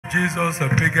Jesus the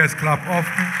biggest clap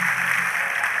offering.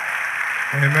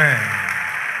 Amen.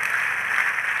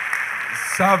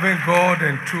 Serving God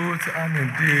in truth and in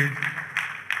deed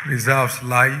preserves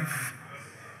life,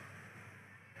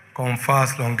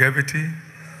 confers longevity.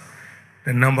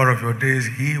 The number of your days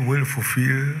He will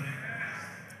fulfill.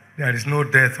 There is no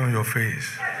death on your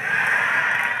face.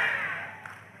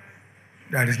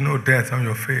 There is no death on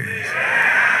your face.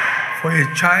 For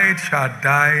a child shall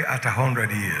die at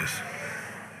 100 years.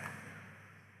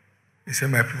 He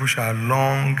said, my people shall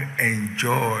long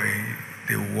enjoy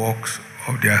the works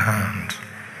of their hands.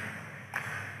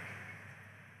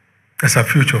 There's a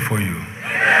future for you.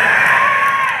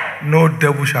 No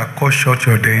devil shall cut short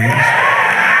your days.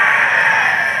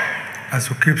 As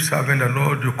you keep serving the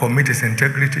Lord, you commit His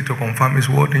integrity to confirm His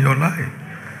word in your life.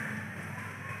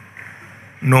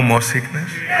 No more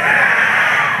sickness.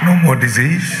 No more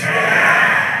disease.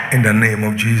 In the name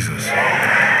of Jesus.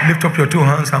 Lift up your two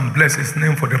hands and bless His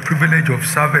name for the privilege of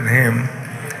serving Him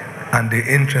and the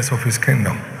interest of His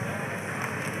kingdom.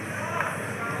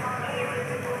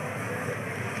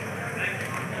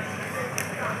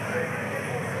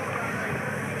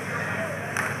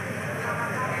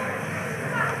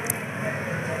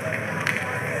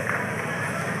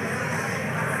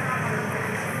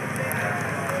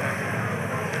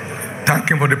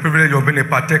 Thank Him for the privilege of being a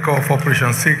partaker of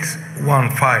Operation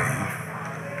 615.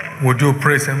 Would you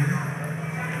praise Him?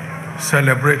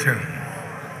 Celebrate Him.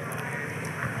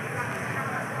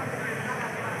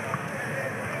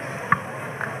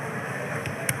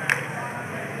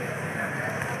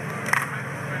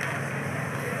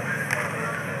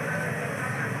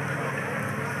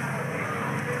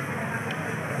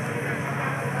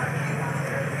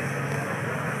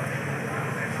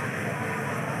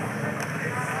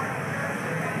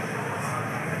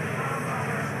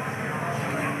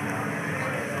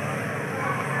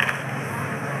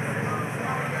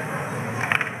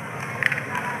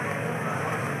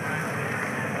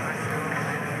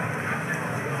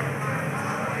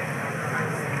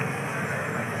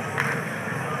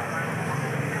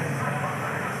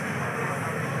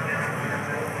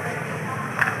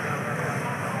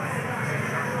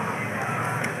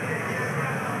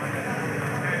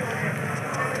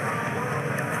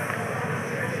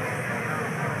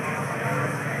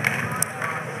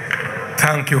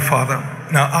 Thank you, Father.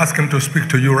 Now ask Him to speak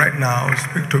to you right now.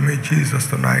 Speak to me, Jesus,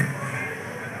 tonight.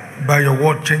 By your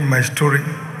word, change my story.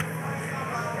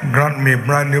 Grant me a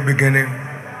brand new beginning.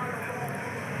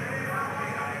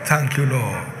 Thank you,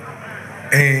 Lord.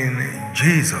 In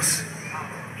Jesus'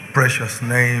 precious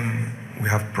name, we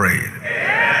have prayed.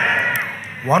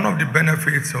 One of the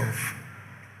benefits of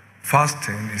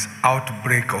fasting is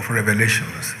outbreak of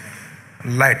revelations.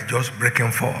 Light just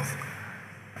breaking forth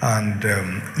and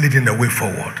leading the way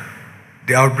forward.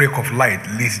 The outbreak of light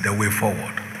leads the way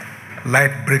forward.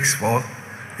 Light breaks forth.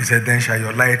 He said, then shall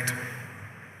your light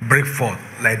break forth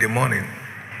like the morning,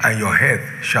 and your head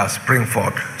shall spring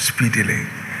forth speedily.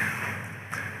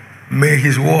 May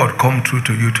His word come true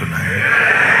to you tonight.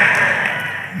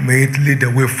 May it lead the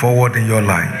way forward in your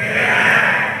life.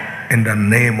 In the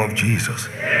name of Jesus.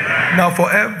 Now,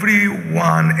 for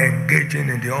everyone engaging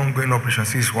in the ongoing Operation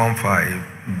 615,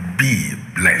 be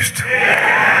blessed.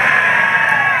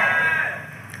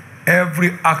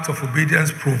 Every act of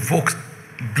obedience provokes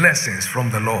blessings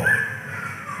from the Lord.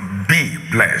 Be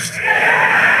blessed.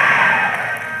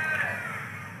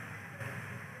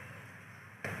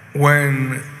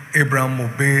 When Abraham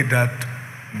obeyed that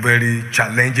very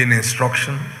challenging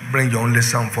instruction, bring your only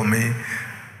son for me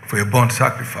for a burnt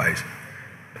sacrifice,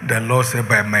 the Lord said,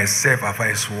 by myself have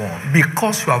I sworn,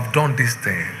 because you have done this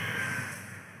thing,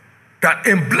 that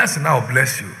in blessing I will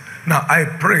bless you. Now I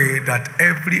pray that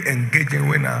every engaging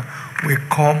winner will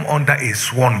come under a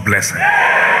sworn blessing.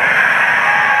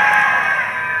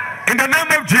 In the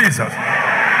name of Jesus.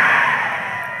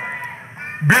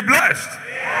 Be blessed.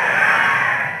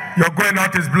 Your going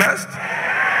out is blessed.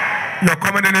 Your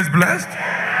coming in is blessed.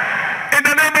 In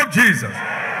the name of Jesus.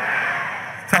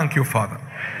 Thank you, Father.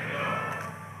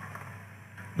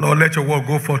 Lord, let your word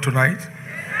go forth tonight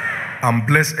and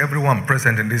bless everyone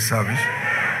present in this service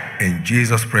in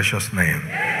Jesus' precious name.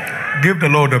 Give the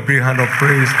Lord a big hand of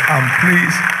praise, and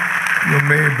please, you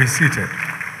may be seated.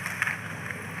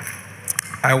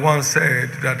 I once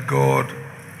said that God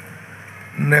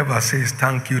never says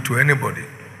thank you to anybody.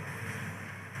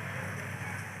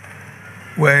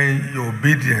 When your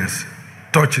obedience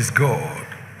touches God,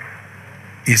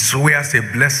 He swears a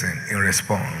blessing in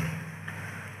response.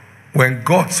 When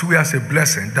God swears a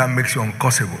blessing, that makes you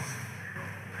uncursable.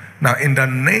 Now, in the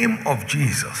name of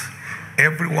Jesus,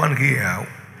 everyone here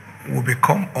will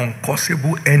become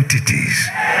uncausable entities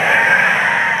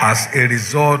as a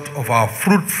result of our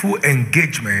fruitful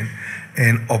engagement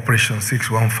in Operation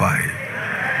 615.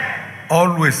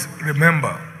 Always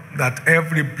remember that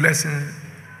every blessing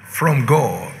from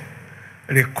God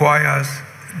requires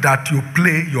that you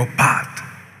play your part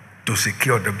to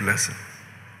secure the blessing.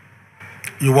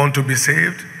 You want to be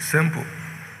saved? Simple.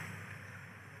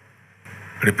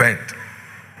 Repent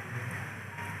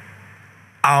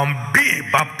and be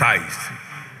baptized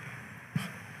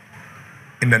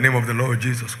in the name of the Lord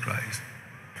Jesus Christ,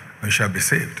 and you shall be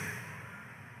saved.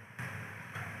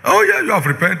 Oh yeah, you have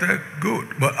repented, good.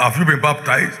 But have you been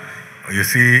baptized? You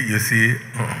see,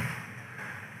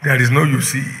 there is no you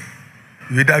see.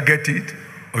 You either get it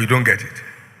or you don't get it.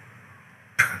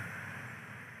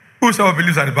 Whosoever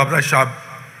believes and is baptized shall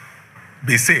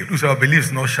be saved. Whosoever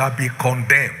believes not shall be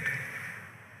condemned.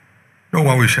 No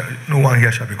one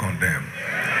here shall be condemned.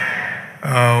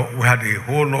 We had a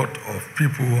whole lot of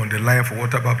people on the line for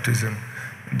water baptism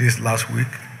this last week.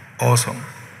 Awesome.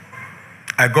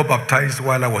 I got baptized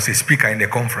while I was a speaker in a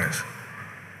conference.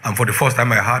 And for the first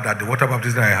time I heard that the water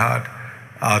baptism I had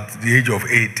at the age of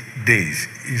 8 days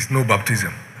is no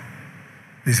baptism.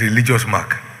 It's a religious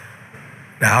mark.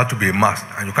 There had to be immersed.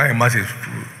 And you can't immerse a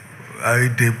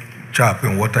 8-day chap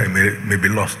in water, it may be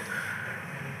lost.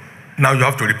 Now you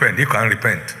have to repent. You can't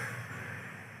repent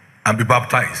and be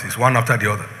baptized. It's one after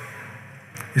the other.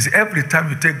 You see, every time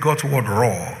you take God's word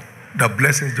raw, the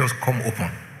blessings just come open.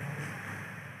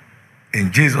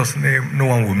 In Jesus' name, no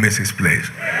one will miss his place.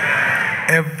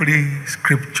 Every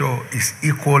scripture is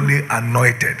equally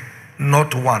anointed.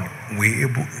 Not one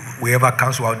we ever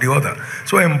cancel out the other.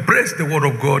 So embrace the word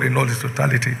of God in all its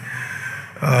totality,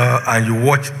 and you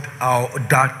watch how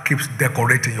that keeps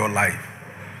decorating your life.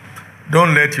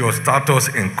 Don't let your status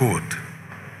in quote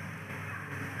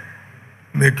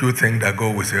make you think that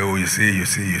God will say, oh, you see.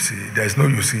 There's no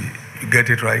you see. You get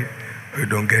it right or you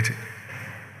don't get it.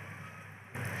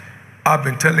 I've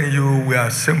been telling you we are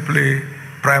simply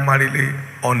primarily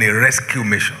on a rescue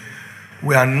mission.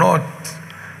 We are not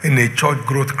in a church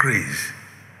growth craze.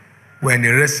 We're in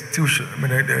a rescue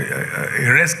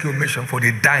mission for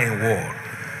the dying world.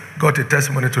 Got a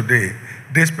testimony today.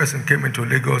 This person came into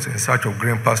Lagos in search of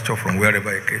green pasture from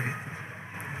wherever he came.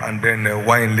 And then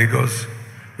while in Lagos,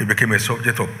 he became a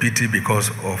subject of pity because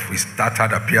of his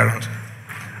tattered appearance.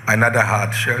 I neither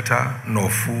had shelter nor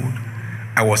food.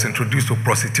 I was introduced to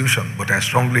prostitution, but I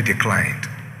strongly declined.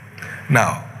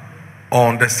 Now,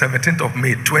 on the 17th of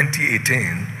May,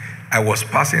 2018, I was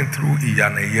passing through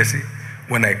Iyanayesi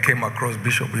when I came across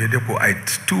Bishop Oyedepo. I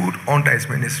stood under his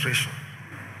ministration.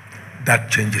 That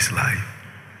changed his life.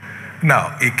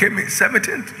 Now, he came in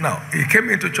 17th. Now, he came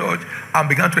into church and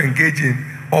began to engage in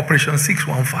Operation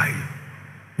 615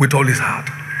 with all his heart.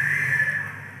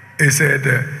 He said,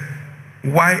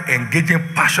 while engaging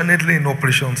passionately in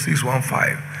Operation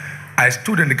 615, I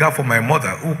stood in the gap for my mother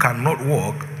who cannot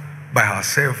walk by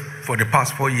herself for the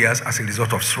past 4 years as a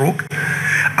result of stroke,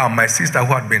 and my sister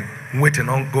who had been waiting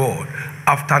on God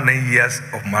after 9 years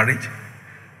of marriage.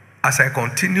 As I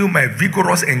continue my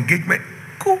vigorous engagement,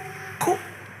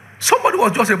 somebody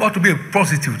was just about to be a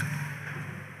prostitute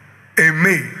in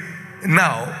May.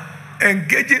 Now,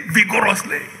 engaging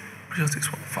vigorously. Just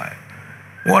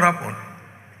 615. What happened?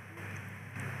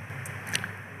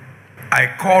 I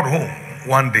called home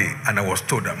one day and I was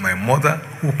told that my mother,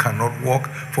 who cannot walk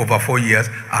for over 4 years,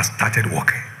 has started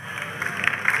walking.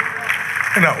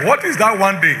 Now, what is that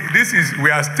one day?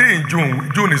 We are still in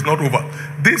June. June is not over.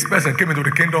 This person came into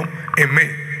the kingdom in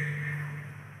May.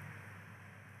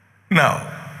 Now,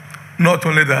 not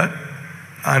only that,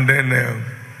 and then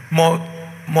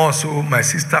more so, my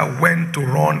sister went to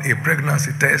run a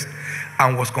pregnancy test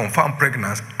and was confirmed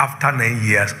pregnant after 9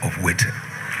 years of waiting.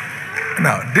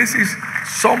 Now, this is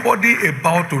somebody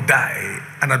about to die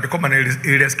and has become a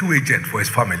rescue agent for his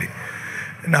family.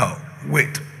 Now,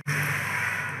 wait.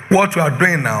 What you are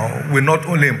doing now will not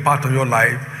only impart on your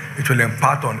life, it will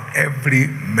impart on every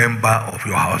member of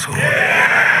your household.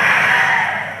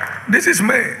 This is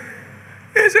me.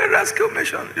 It's a rescue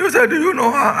mission. You say, do you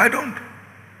know her? I don't.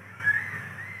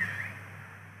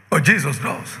 But Jesus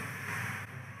does.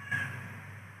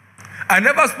 I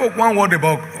never spoke one word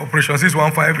about Operation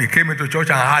 615. He came into church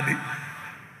and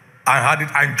had it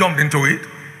and jumped into it.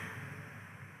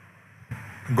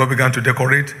 God began to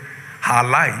decorate her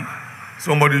life.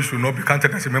 Somebody should not be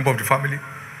counted as a member of the family.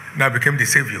 Now became the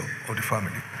savior of the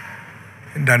family.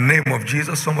 In the name of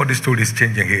Jesus, somebody's story is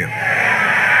changing here.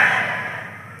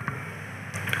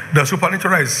 The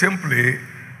supernatural is simply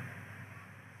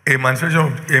a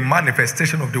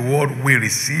manifestation of the word we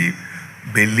receive,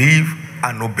 believe,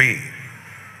 and obey.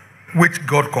 which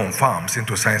God confirms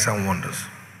into signs and wonders.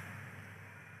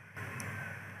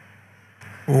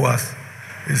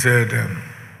 He said,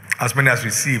 as many as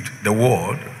received the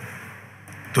word,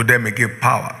 to them he gave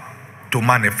power to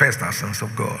manifest as sons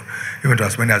of God, even to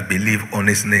as many as believe on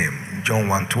his name. John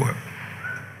 1:12.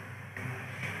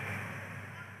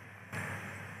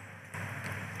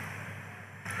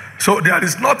 So there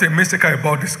is nothing mystical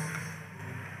about this.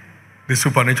 The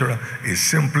supernatural is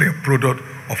simply a product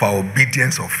of our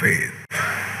obedience of faith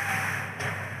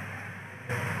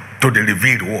to the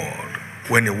revealed word.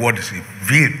 When the word is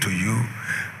revealed to you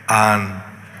and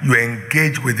you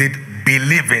engage with it,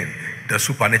 believing the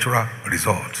supernatural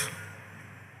results.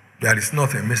 There is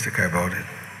nothing mystical about it.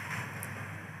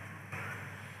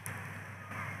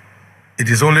 It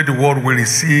is only the word we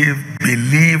receive,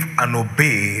 believe, and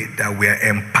obey that we are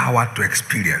empowered to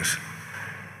experience.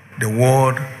 The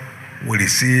word we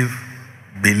receive,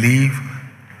 believe,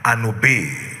 and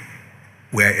obey,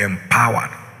 we are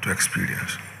empowered to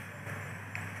experience.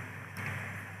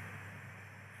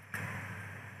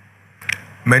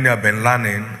 Many have been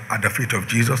learning at the feet of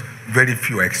Jesus. Very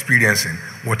few are experiencing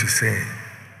what he's saying.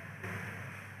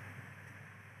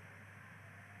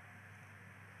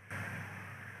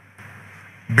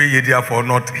 Be ye therefore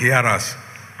not hearers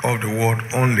of the word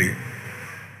only.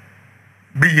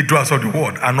 Be ye doers of the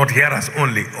word and not hearers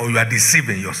only, or you are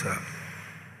deceiving yourself.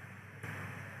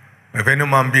 If any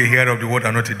man be a hearer of the word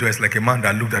and not a doer, it's like a man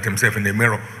that looked at himself in the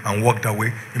mirror and walked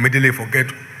away. Immediately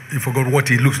he forgot what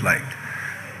he looks like.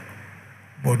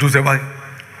 But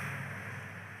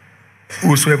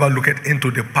whosoever looketh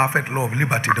into the perfect law of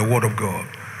liberty, the word of God,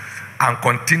 and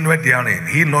continueth therein,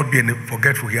 he not being a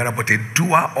forgetful hearer, but a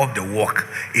doer of the work,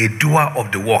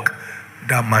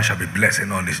 that man shall be blessed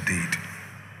in all his deed.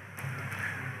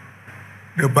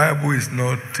 The Bible is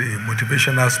not a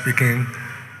motivational speaking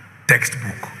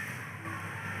textbook.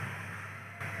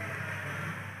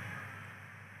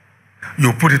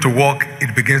 You put it to work,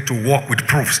 it begins to work with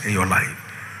proofs in your life.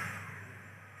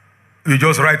 You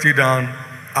just write it down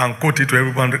and quote it to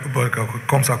everyone that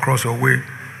comes across your way.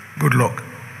 Good luck.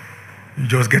 You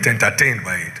just get entertained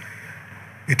by it.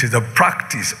 It is the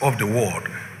practice of the word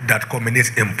that culminates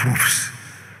in proofs.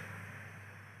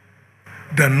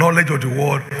 The knowledge of the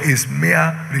word is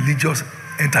mere religious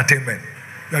entertainment.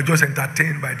 You are just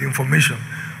entertained by the information.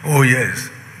 Oh yes,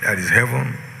 that is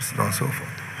heaven, so on and so forth.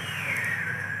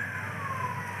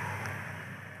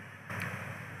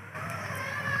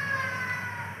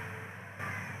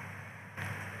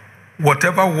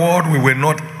 Whatever word we will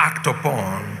not act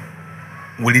upon,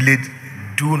 we really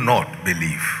do not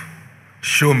believe.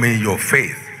 Show me your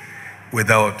faith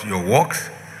without your works,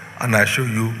 and I show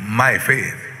you my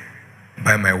faith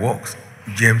by my works.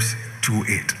 James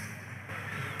 2:8.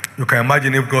 You can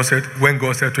imagine if when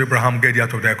God said to Abraham, get thee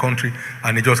out of thy country,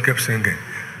 and he just kept singing,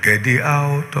 get thee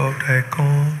out of thy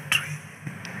country,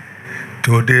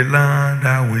 to the land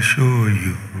I will show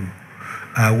you.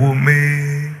 I will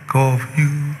make of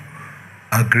you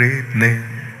a great name.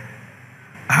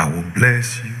 I will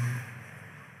bless you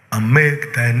and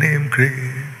make thy name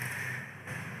great.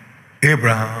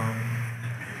 Abraham.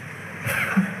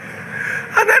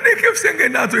 And then he kept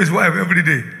singing that to his wife every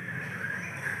day.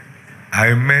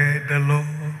 I met the Lord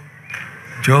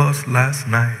just last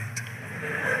night,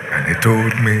 and he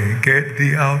told me, get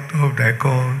thee out of thy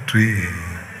country.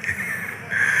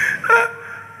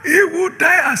 He would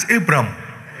die as Abraham.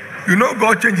 You know,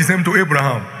 God changed his name to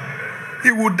Abraham.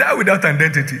 He would die without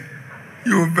identity.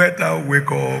 You better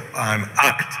wake up and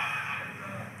act.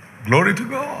 Glory to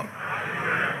God.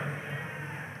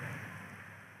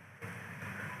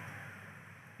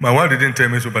 My wife didn't tell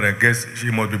me so, but I guess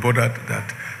she must be bothered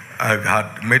that I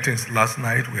had meetings last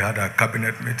night. We had a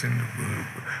cabinet meeting.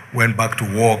 We went back to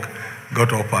work,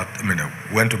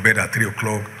 went to bed at 3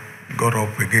 o'clock, got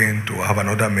up again to have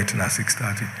another meeting at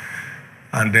 6:30,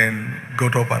 and then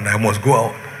got up and I must go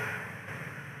out.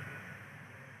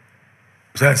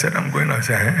 So I said, I'm going. I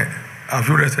said, hey, have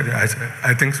you rested? I said,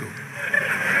 I think so.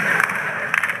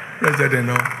 I said,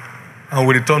 no. And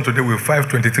we returned today with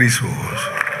 523 souls.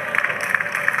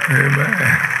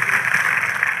 Amen.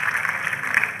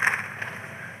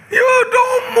 You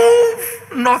don't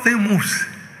move, nothing moves.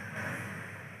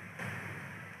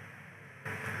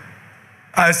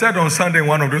 I said on Sunday in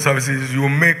one of those services, you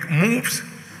make moves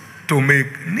to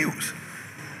make news.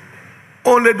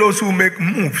 Only those who make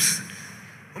moves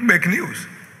make news.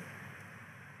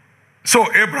 So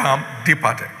Abraham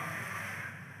departed.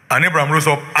 And Abraham rose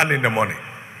up early in the morning.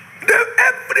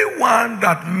 Everyone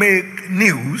that make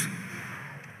news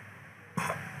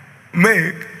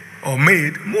made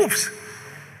moves.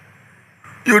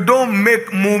 You don't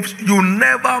make moves, you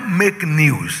never make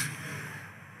news.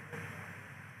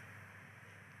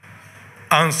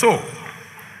 And so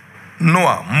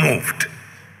Noah moved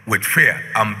with fear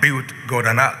and built God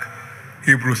an ark.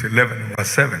 Hebrews 11, verse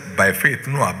 7. By faith,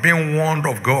 Noah, being warned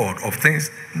of God of things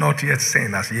not yet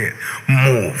seen as yet,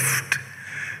 moved.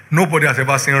 Nobody has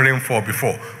ever seen rain fall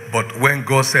before. But when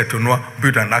God said to Noah,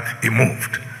 build an ark, he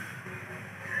moved.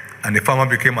 And the farmer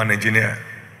became an engineer.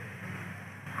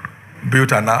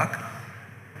 Built an ark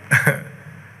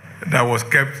that was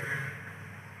kept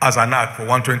as an ark for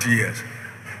 120 years.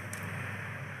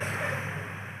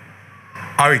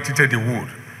 How he treated the wood,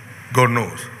 God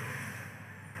knows.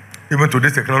 Even to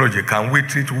this technology, can we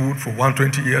treat wood for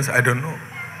 120 years? I don't know.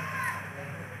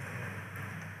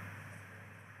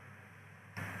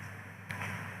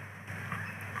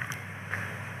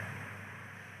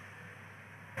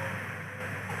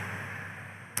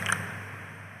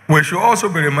 We should also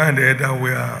be reminded that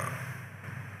we are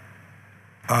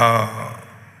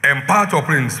empowered to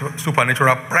operate in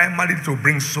supernatural primarily to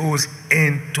bring souls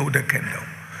into the kingdom.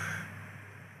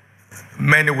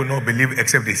 Many will not believe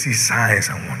except they see signs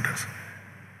and wonders.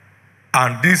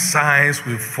 And these signs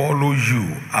will follow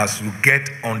you as you get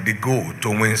on the go to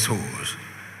win souls.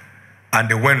 And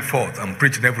they went forth and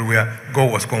preached everywhere.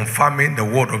 God was confirming the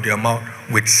word of their mouth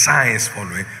with signs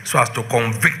following so as to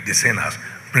convict the sinners,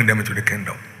 bring them into the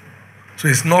kingdom. So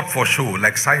it's not for show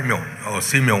like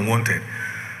Simeon wanted.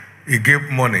 He gave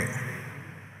money.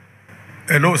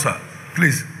 Hello, sir,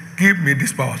 please give me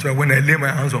this power so that when I lay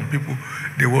my hands on people,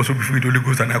 they will also be filled with the Holy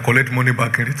Ghost and I collect money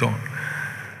back in return.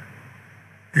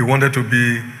 He wanted to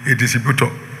be a distributor.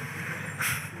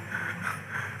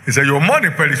 He said, your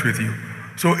money perish with you.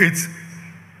 So it's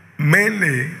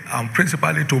mainly and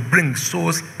principally to bring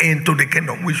souls into the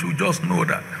kingdom. We should just know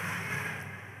that.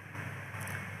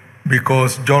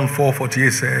 Because John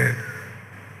 4:48 said,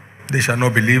 they shall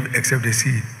not believe except they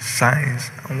see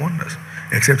signs and wonders.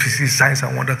 Except you see signs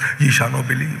and wonders, ye shall not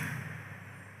believe.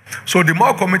 So the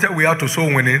more committed we are to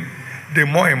soul winning, the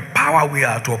more empowered we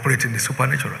are to operate in the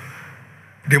supernatural.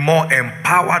 The more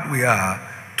empowered we are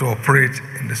to operate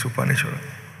in the supernatural.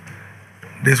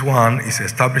 This one is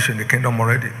established in the kingdom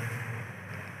already.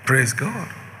 Praise God.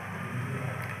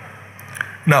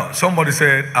 Now, somebody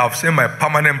said, I've seen my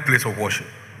permanent place of worship.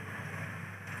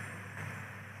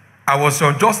 I was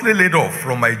unjustly laid off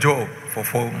from my job for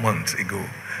 4 months ago.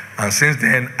 And since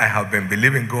then, I have been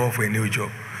believing God for a new job.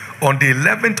 On the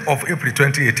 11th of April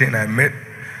 2018, I met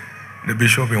the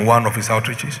bishop in one of his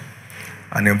outreaches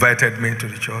and invited me to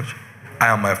the church.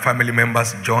 I and my family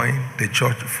members joined the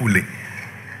church fully.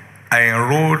 I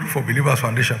enrolled for Believers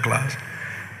Foundation class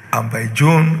and by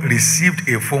June received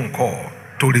a phone call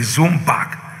to resume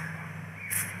back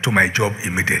to my job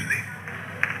immediately.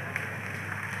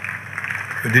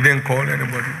 He didn't call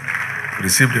anybody,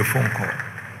 received a phone call.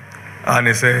 And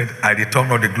he said, I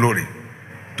return all the glory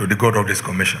to the God of this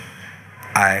commission.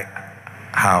 I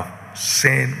have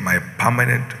seen my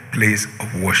permanent place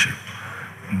of worship,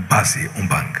 Basi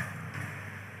Umbang.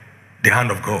 The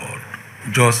hand of God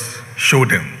just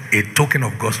showed them a token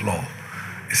of God's law.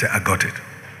 He said, I got it.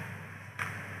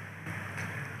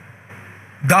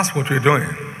 That's what we're doing.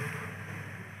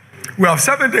 We have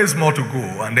 7 days more to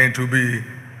go, and then to be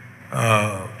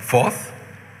 4th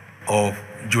of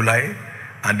July,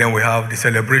 and then we have the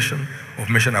celebration of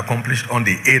mission accomplished on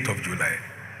the 8th of July.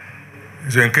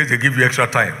 So in case they give you extra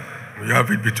time, you have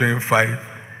it between 5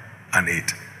 and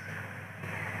 8.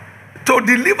 To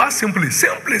deliver simply,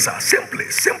 sir,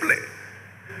 simply.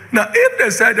 Now, if they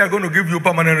say they're going to give you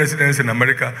permanent residence in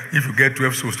America if you get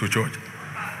 12 souls to church,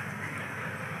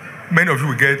 many of you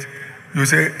will get, you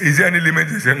say, is there any limit?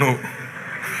 You say, no.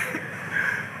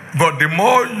 But the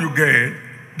more you get,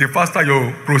 the faster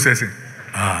you're processing.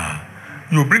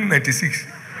 You bring 96.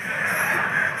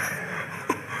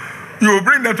 You will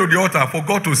bring them to the altar for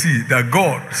God to see that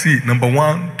God, see, number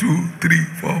 1, 2, 3,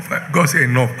 4, 5. God say,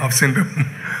 enough, I've seen them.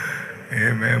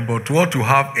 Amen. But what you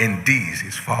have in these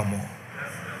is far more.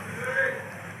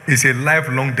 It's a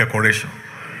lifelong decoration,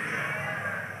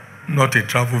 not a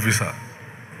travel visa.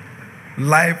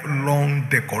 Lifelong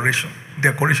decoration.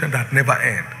 Decoration that never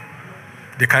ends.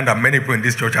 The kind that many people in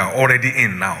this church are already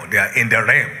in now. They are in the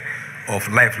realm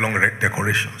of lifelong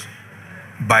decorations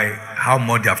by how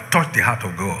much they have touched the heart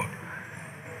of God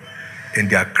in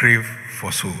their crave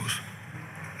for souls.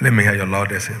 Let me hear your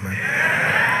loudest amen.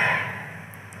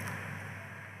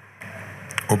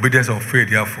 Obedience of faith,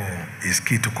 therefore, is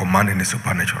key to commanding the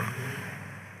supernatural.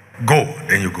 Go,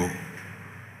 then you go.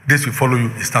 This will follow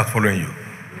you, it starts following you.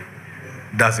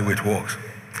 That's the way it works.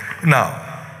 Now,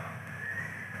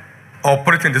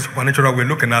 operating the supernatural, we're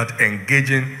looking at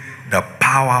engaging the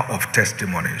power of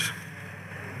testimonies.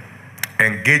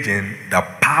 Engaging the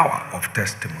power of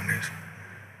testimonies.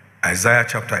 Isaiah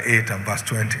chapter 8 and verse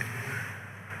 20.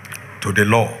 To the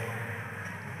law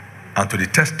and to the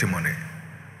testimony,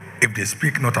 if they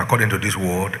speak not according to this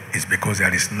word, it's because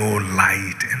there is no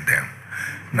light in them.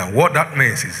 Now, what that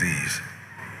means is this: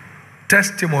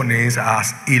 testimonies are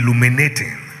as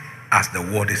illuminating as the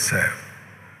word itself.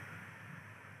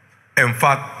 In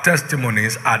fact,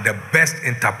 testimonies are the best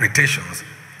interpretations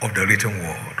of the written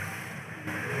word.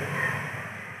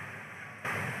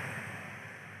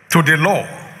 To the law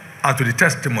and to the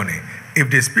testimony, if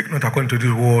they speak not according to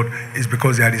this word, it's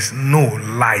because there is no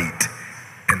light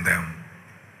in them.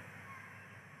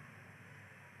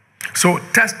 So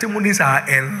testimonies are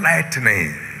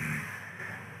enlightening.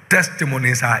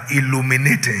 Testimonies are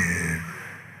illuminating.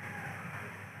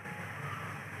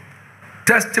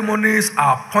 Testimonies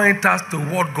are pointers to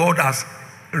what God has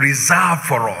reserved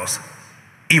for us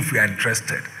if we are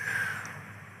interested.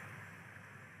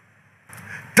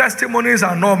 Testimonies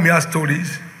are not mere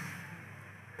stories.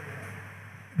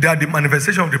 They are the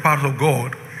manifestation of the power of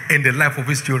God in the life of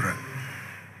his children.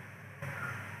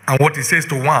 And what he says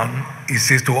to one, he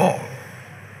says to all.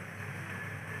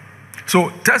 So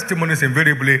testimonies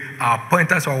invariably are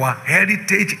pointers to our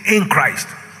heritage in Christ.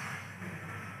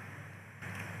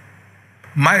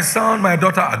 My son, my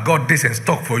daughter, I got this in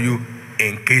stock for you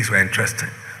in case you're interested.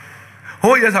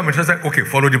 Oh yes, I'm interested. Okay,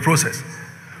 follow the process.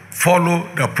 Follow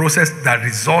the process that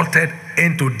resulted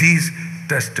into this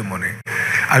testimony.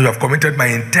 And you have committed my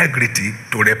integrity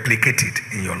to replicate it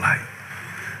in your life.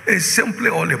 It's simply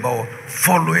all about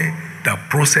following the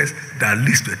process that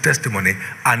leads to a testimony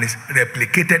and is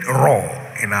replicated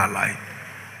raw in our life.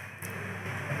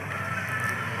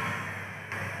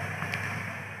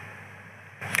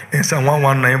 In Psalm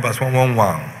 119 verse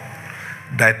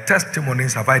 111, thy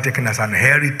testimonies have I taken as an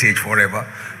heritage forever.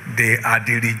 They are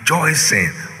the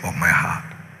rejoicing of my heart.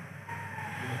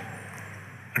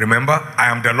 Remember,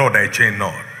 I am the Lord, I change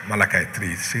not. Malachi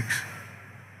 3:6.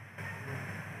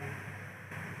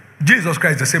 Jesus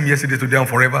Christ is the same yesterday, today, and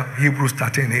forever. Hebrews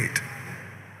 13:8.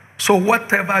 So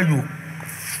whatever you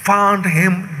found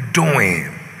him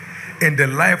doing in the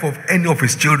life of any of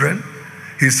his children,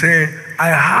 he's saying, I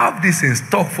have this in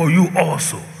stock for you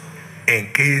also,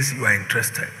 in case you are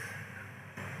interested.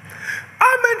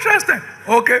 I'm interested.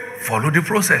 Okay, follow the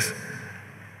process.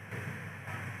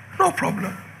 No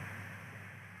problem.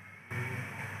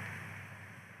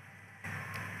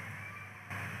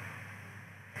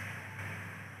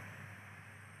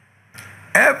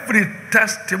 Every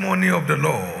testimony of the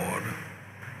Lord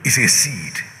is a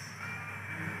seed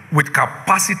with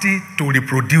capacity to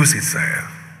reproduce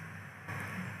itself.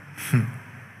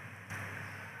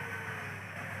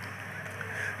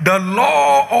 The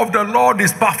law of the Lord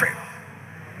is perfect,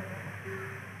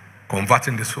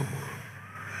 converting the soul.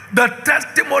 The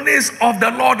testimonies of the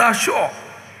Lord are sure,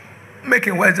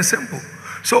 making wise the simple.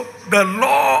 So the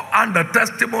law and the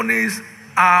testimonies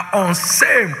are on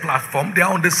same platform. They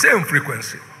are on the same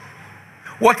frequency.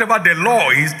 Whatever the law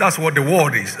is, that's what the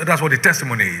word is. That's what the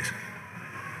testimony is.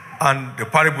 And the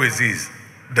parable is this: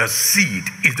 the seed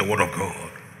is the word of God.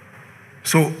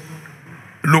 So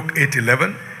Luke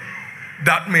 8:11,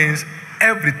 that means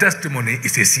every testimony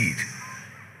is a seed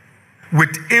with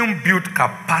inbuilt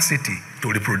capacity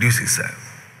to reproduce itself.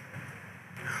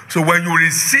 So when you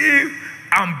receive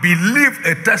and believe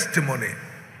a testimony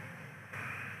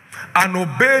and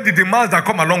obey the demands that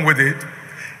come along with it,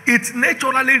 it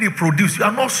naturally reproduces. You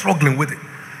are not struggling with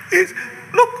it.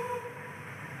 Look,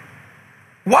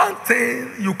 one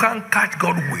thing you can't catch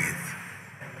God with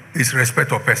is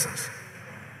respect of persons.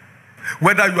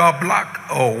 Whether you are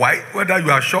black or white, whether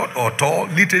you are short or tall,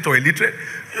 literate or illiterate,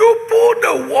 you put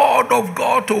the word of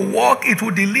God to work, it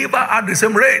will deliver at the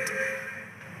same rate.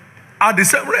 At the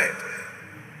same rate.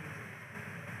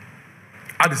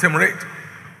 At the same rate.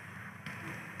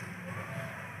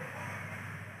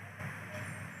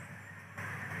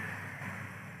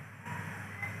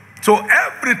 So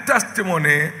every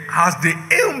testimony has the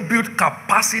inbuilt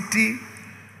capacity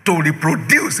to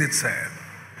reproduce itself.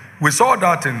 We saw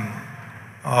that in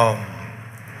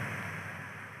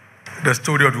the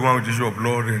story of the one with the issue of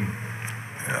blood in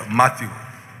Matthew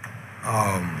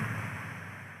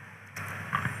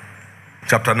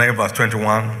chapter 9 verse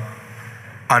 21.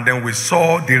 And then we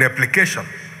saw the replication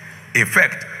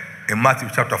effect in Matthew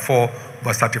chapter 4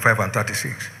 verse 35 and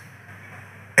 36.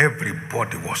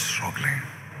 Everybody was struggling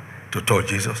to touch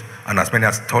Jesus, and as many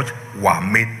as touched were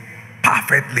made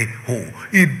perfectly whole.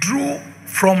 He drew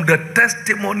from the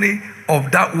testimony of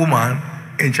that woman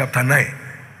in chapter 9,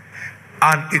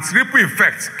 and its ripple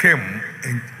effects came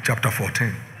in chapter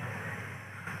 14.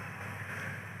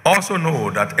 Also know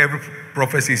that every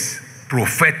prophecy is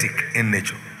prophetic in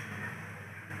nature.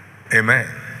 Amen.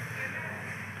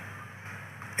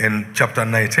 In chapter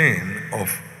 19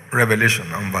 of Revelation,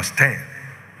 and verse 10,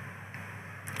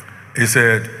 he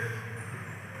said,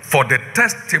 for the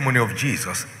testimony of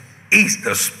Jesus is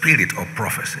the spirit of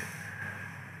prophecy.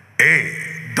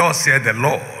 Thus said the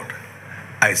Lord,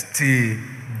 I still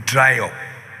dry up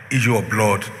issue of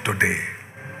blood today.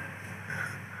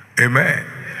 Amen.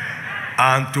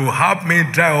 And to have me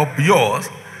dry up yours,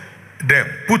 then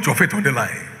put your faith on the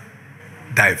line.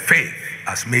 Thy faith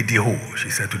has made thee whole, she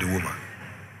said to the woman.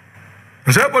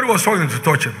 And so everybody was struggling to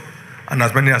touch him. And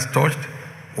as many as touched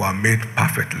were made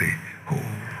perfectly whole.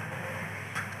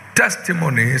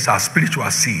 Testimonies are spiritual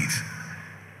seeds.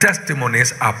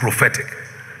 Testimonies are prophetic.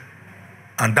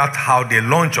 And that's how they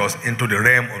launch us into the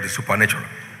realm of the supernatural.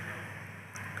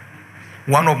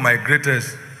 One of my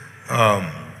greatest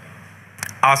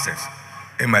assets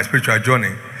in my spiritual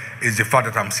journey is the fact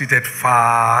that I'm seated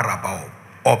far above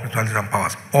all principalities and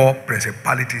powers, all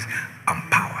principalities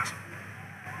and powers.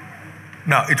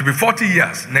 Now, it will be 40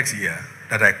 years next year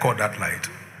that I caught that light.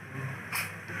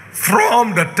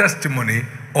 From the testimony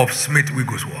of Smith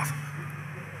Wigglesworth.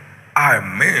 I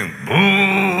mean,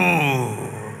 boo.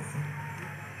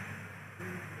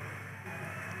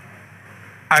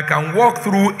 I can walk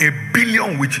through 1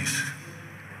 billion witches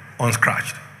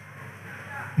unscratched.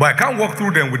 But I can't walk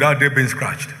through them without them being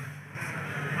scratched.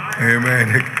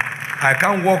 Amen. I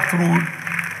can't walk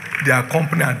through their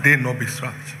company and they not be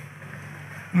scratched.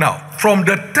 Now, from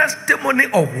the testimony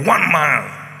of one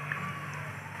man,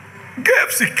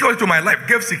 gave security to my life,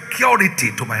 gave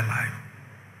security to my life.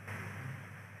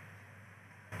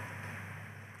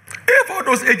 If all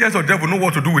those agents of the devil know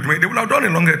what to do with me, they will have done a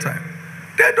longer time.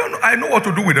 They don't know. I know what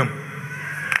to do with them.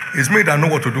 It's me that know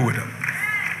what to do with them.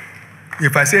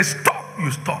 If I say stop,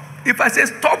 you stop. If I say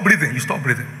stop breathing, you stop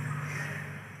breathing.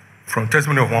 From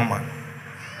testimony of one man.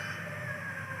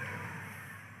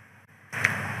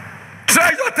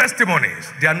 Treasure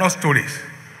testimonies. They are not stories.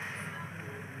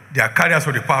 They are carriers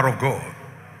of the power of God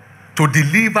to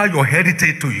deliver your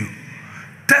heritage to you.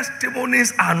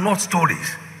 Testimonies are not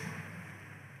stories.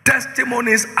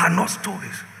 Testimonies are not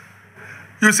stories.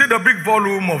 You see the big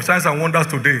volume of Signs and Wonders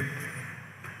today.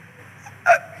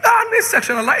 And it's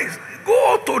sectionalized.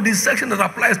 Go to the section that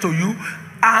applies to you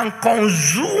and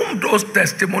consume those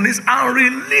testimonies and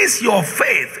release your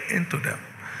faith into them.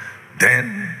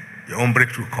 Then your own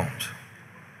breakthrough comes.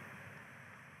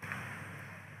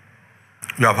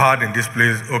 You have heard in this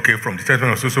place, okay, from the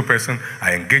testimony of social person,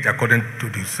 I engage according to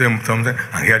the same something,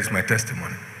 and here is my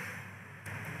testimony.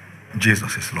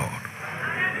 Jesus is Lord.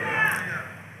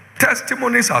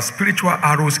 Testimonies are spiritual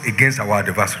arrows against our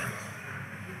adversary.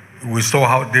 We saw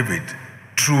how David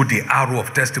threw the arrow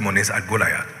of testimonies at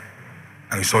Goliath,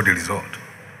 and we saw the result.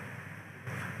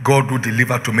 God will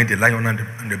deliver to me the lion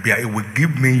and the bear. It will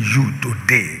give me you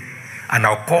today, and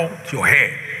I'll cut your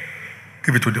hair,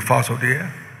 give it to the fowls of the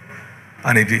air.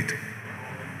 And he did.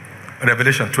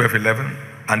 Revelation 12:11,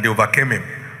 and they overcame him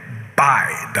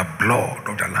by the blood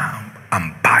of the Lamb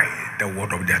and by the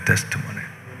word of their testimony.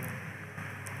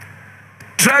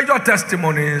 Treasure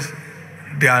testimonies,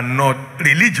 they are not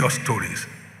religious stories.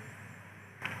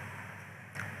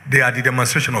 They are the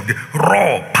demonstration of the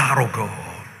raw power of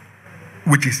God,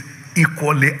 which is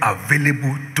equally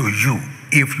available to you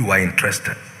if you are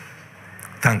interested.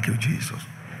 Thank you, Jesus.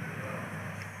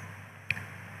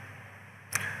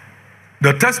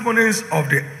 The testimonies of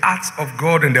the acts of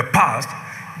God in the past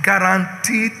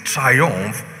guarantee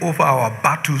triumph over our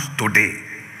battles today.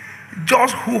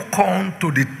 Just hook on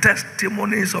to the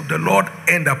testimonies of the Lord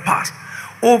in the past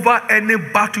over any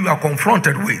battle you are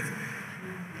confronted with.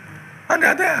 And they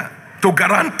are there to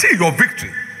guarantee your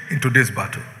victory in today's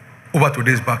battle, over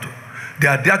today's battle. They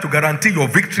are there to guarantee your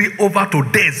victory over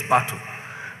today's battle.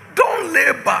 Don't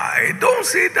lay by. Don't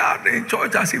sit down in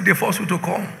church as if they force you to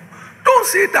come. Don't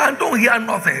sit down, don't hear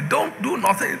nothing, don't do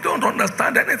nothing, don't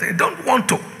understand anything, don't want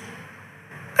to.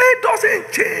 It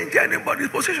doesn't change anybody's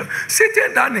position.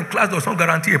 Sitting down in class does not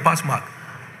guarantee a pass mark.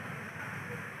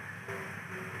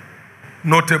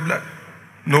 No tablet,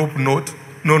 no note,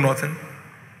 no nothing.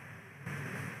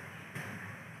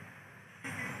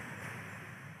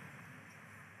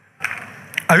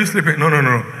 Are you sleeping? No.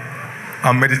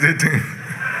 I'm meditating.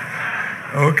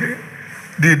 Okay.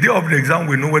 The day of the exam,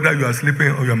 we know whether you are sleeping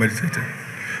or you are meditating.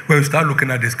 When you start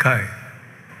looking at the sky,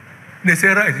 they say,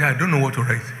 right, I don't know what to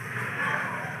write.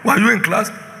 Were you in class?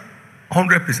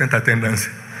 100% attendance,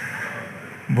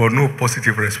 but no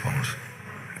positive response.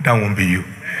 That won't be you.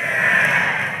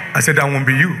 I said, that won't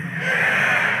be you.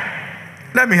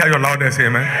 Let me hear your loudest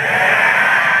amen.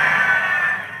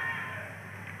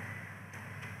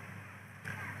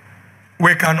 We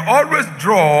We can always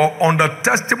draw on the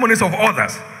testimonies of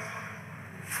others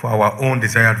for our own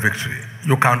desired victory.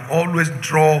 You can always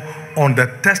draw on the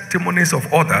testimonies of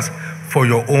others for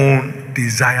your own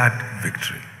desired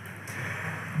victory.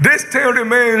 This thing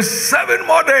remains 7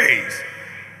 more days.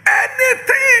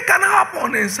 Anything can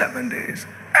happen in 7 days.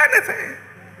 Anything.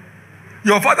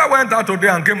 Your father went out today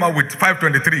and came out with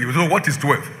 523. So what is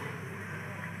 12?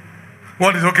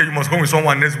 What is okay? You must come with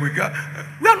someone next week. We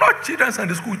are not children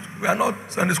Sunday school. We are not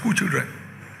Sunday school children.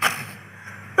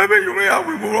 Maybe you may have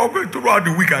people all going throughout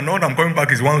the week and all I'm coming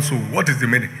back is one soul. What is the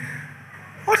meaning?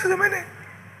 What is the meaning?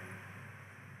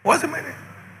 What's the meaning?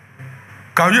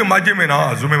 Can you imagine me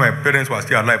now assuming my parents were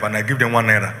still alive and I give them 1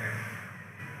 naira?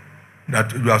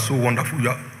 That you are so wonderful.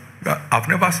 I've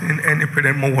never seen any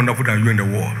parent more wonderful than you in the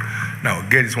world. Now,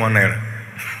 get this 1 naira.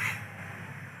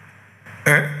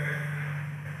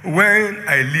 When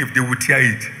I leave, they will tear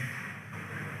it.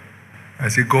 I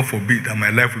say, God forbid that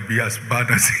my life will be as bad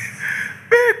as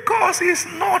it. Because it's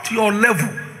not your level.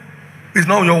 It's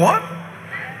not your what?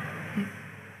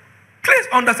 Please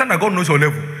understand that God knows your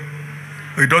level.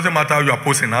 It doesn't matter how you are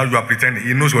posing, how you are pretending.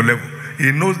 He knows your level.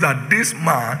 He knows that this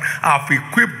man, I've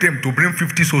equipped them to bring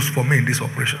 50 souls for me in this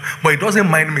operation. But he doesn't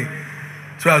mind me.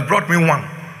 So he has brought me 1.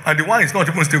 And the 1 is not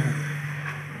even stable.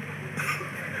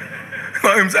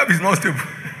 Himself is not stable.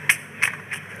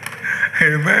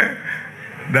 Amen.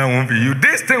 That won't be you.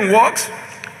 This thing works.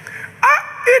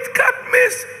 It kept me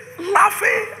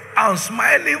laughing and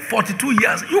smiling 42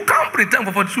 years. You can't pretend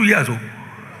for 42 years. Oh.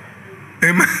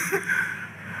 Amen.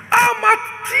 I'm at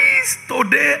peace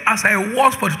today as I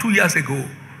was 42 years ago.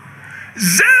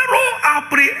 Zero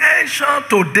apprehension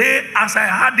today as I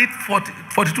had it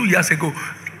 42 years ago.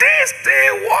 This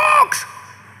thing works.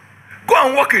 Go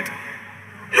and work it.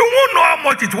 You won't know how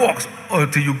much it works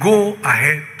until you go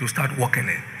ahead to start working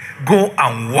it. Go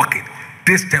and work it.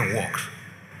 This thing works.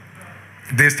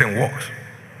 This thing works.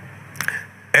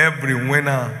 Every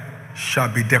winner shall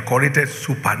be decorated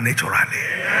supernaturally.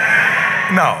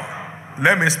 Now,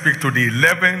 let me speak to the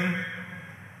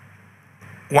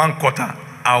 1/4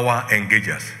 hour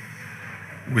engagers.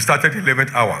 We started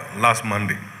 11th hour last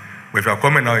Monday. But if you are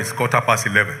coming now, it's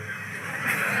 11:15.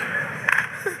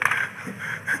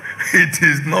 It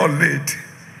is not late.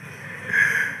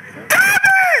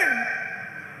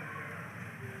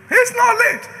 It's not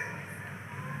late.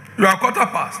 You are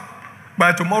 1/4.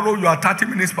 By tomorrow, you are 30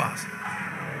 minutes past.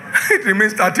 It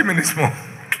remains 30 minutes more.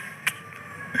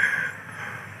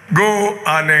 Go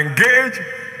and engage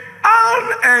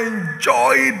and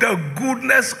enjoy the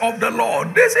goodness of the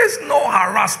Lord. This is no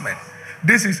harassment.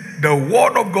 This is the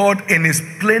word of God in its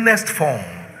plainest form.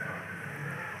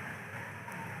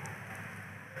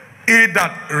 He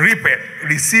that reapeth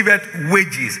receiveth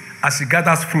wages as he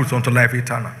gathers fruits unto life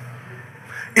eternal.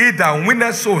 He that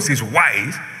winneth souls is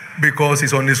wise because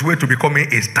he's on his way to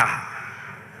becoming a star.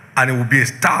 And it will be a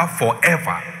star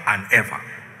forever and ever.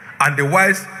 And the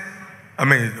wise,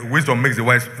 wisdom makes the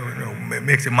wise,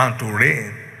 makes a man to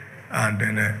reign. And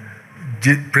then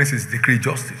princes decree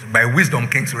justice. By wisdom,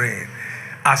 kings reign.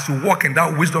 As you walk in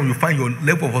that wisdom, you find your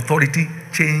level of authority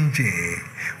changing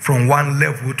from one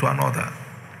level to another.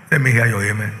 Let me hear your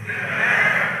amen.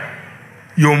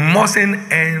 You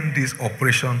mustn't end this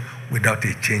operation without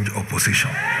a change of position.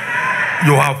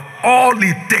 You have all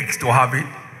it takes to have it,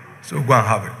 so go and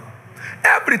have it.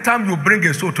 Every time you bring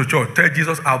a soul to church, tell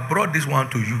Jesus, I brought this one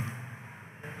to you.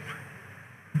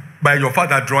 By your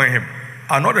father drawing him.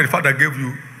 And not that the father gave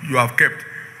you, you have kept.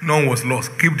 None was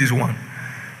lost. Keep this one.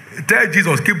 Tell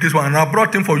Jesus, keep this one. And I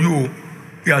brought him for you.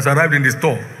 He has arrived in the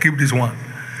store. Keep this one.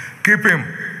 Keep him.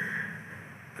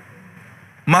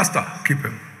 Master, keep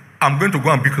him. I'm going to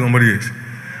go and pick somebody else.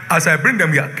 As I bring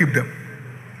them here, keep them.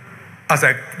 As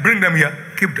I bring them here,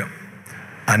 keep them.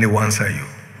 And he will answer you.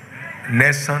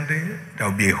 Next Sunday, there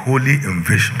will be a holy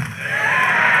invasion.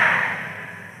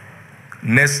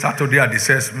 Next Saturday at the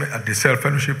cell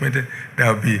fellowship meeting,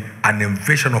 there will be an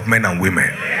invasion of men and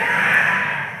women.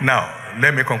 Now,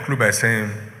 let me conclude by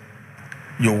saying,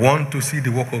 you want to see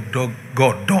the work of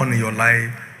God done in your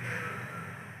life?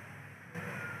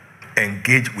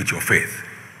 Engage with your faith.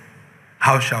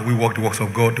 How shall we work the works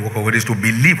of God? The work of God is to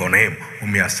believe on him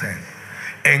whom he has sent.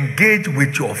 Engage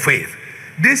with your faith.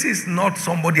 This is not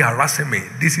somebody harassing me.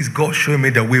 This is God showing me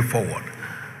the way forward.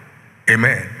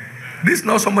 Amen. This is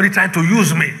not somebody trying to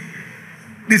use me.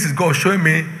 This is God showing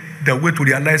me the way to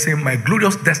realizing my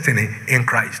glorious destiny in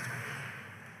Christ.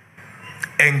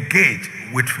 Engage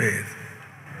with faith.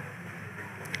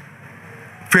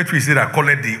 Faith is it that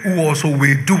calleth thee, who also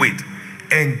will do it.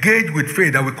 Engage with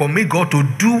faith that will commit God to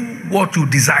do what you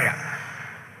desire.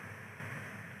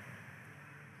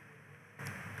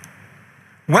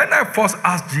 When I first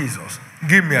asked Jesus,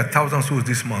 give me 1,000 souls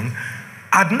this month,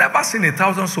 I'd never seen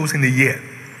 1,000 souls in a year.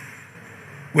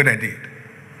 When I did.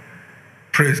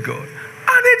 Praise God.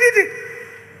 And he did it.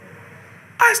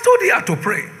 I stood here to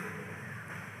pray.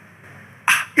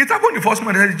 It happened the first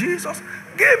month. I said, Jesus,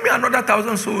 give me another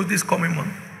 1,000 souls this coming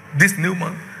month, this new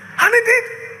month. And he did.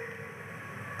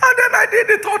 And then I did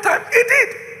the third time. He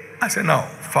did. I said, now,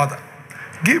 Father,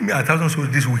 give me 1,000 souls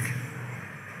this week.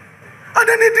 And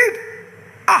then he did.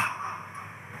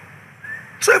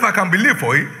 So if I can believe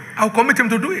for it, I'll commit him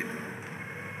to do it.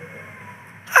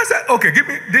 I said, okay, give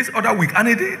me this other week. And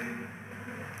he did.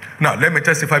 Now, let me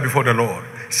testify before the Lord.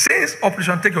 Since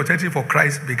Operation Take Your Territory for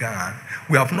Christ began,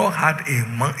 we have not had a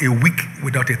week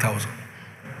without 1,000.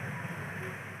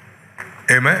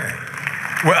 Amen.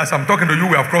 Well, as I'm talking to you,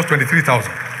 we have crossed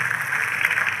 23,000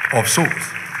 of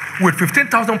souls, with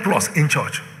 15,000 plus in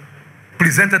church,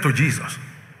 presented to Jesus.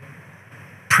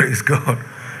 Praise God.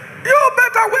 You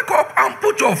better wake up and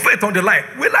put your faith on the line.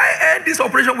 Will I end this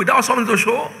operation without something to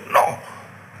show? No.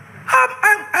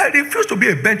 I refuse to be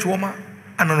a bench warmer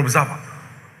and an observer.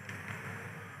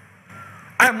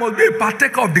 I must be a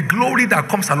partaker of the glory that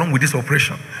comes along with this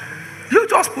operation. You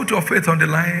just put your faith on the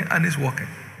line and it's working.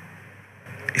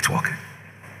 It's working.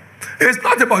 It's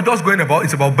not about just going about,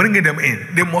 it's about bringing them in.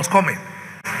 They must come in.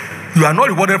 You are not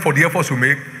rewarded for the efforts you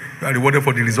make, you are rewarded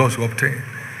for the results you obtain.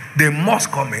 They must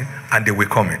come in and they will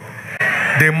come in.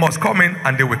 They must come in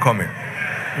and they will come in.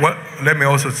 Well, let me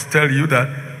also tell you that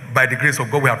by the grace of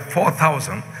God, we have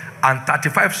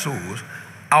 4,035 souls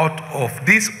out of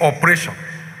this operation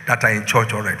that are in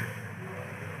church already.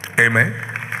 Amen.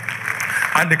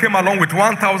 And they came along with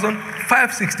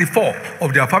 1,564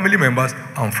 of their family members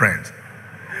and friends,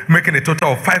 making a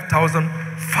total of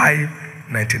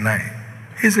 5,599.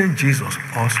 Isn't Jesus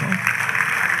awesome?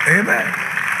 Amen.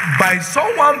 By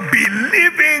someone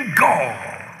believing God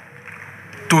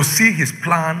to see his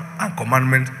plan and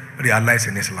commandment realized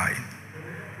in his life.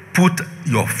 Put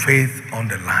your faith on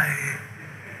the line.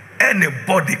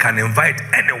 Anybody can invite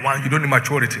anyone. You don't need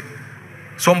maturity.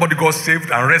 Somebody got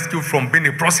saved and rescued from being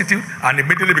a prostitute and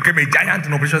immediately became a giant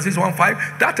in Operation 615.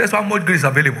 That tells how much grace is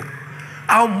available.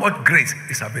 How much grace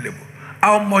is available.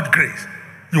 How much grace.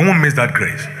 You won't miss that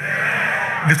grace.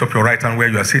 Lift up your right hand where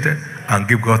you are seated and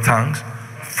give God thanks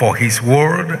for his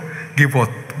word. Give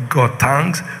God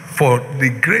thanks for the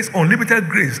grace, unlimited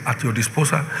grace at your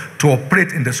disposal to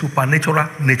operate in the supernatural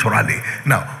naturally.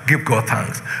 Now, give God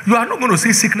thanks. You are not going to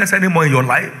see sickness anymore in your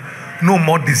life. No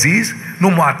more disease. No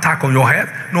more attack on your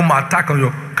health. No more attack on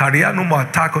your career. No more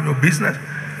attack on your business.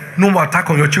 No more attack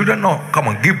on your children. No, come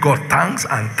on, give God thanks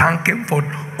and thank him for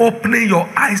opening your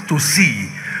eyes to see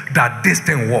that this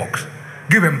thing works.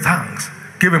 Give him thanks.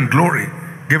 Give him glory.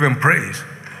 Give him praise.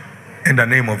 In the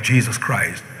name of Jesus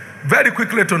Christ. Very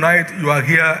quickly tonight, you are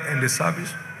here in the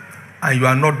service and you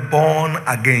are not born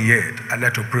again yet. I'd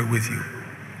like to pray with you.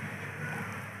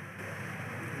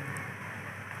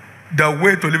 The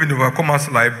way to live in the overcomer's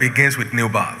life begins with new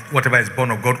birth. Whatever is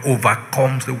born of God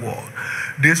overcomes the world.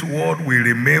 This world will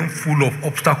remain full of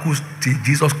obstacles till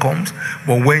Jesus comes,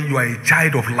 but when you are a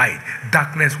child of light,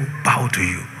 darkness will bow to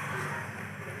you.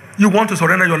 You want to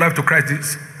surrender your life to Christ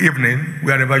this evening,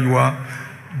 wherever you are,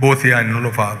 both here and in all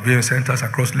of our viewing centers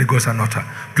across Lagos and Otta.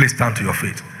 Please stand to your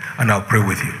feet and I'll pray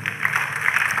with you.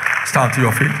 Stand to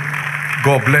your feet.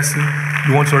 God bless you.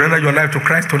 You want to surrender your life to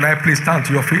Christ tonight? Please stand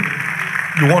to your feet.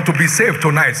 You want to be saved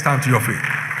tonight? Stand to your feet.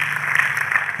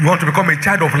 You want to become a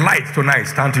child of light tonight?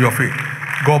 Stand to your feet.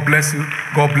 God bless you.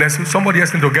 God bless you. Somebody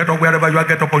has to get up wherever you are.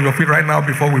 Get up on your feet right now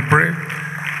before we pray.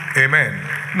 Amen.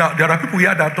 Now, there are people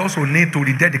here that also need to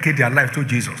rededicate their life to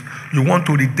Jesus. You want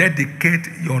to rededicate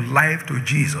your life to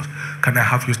Jesus. Can I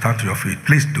have you stand to your feet?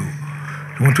 Please do.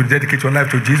 You want to dedicate your life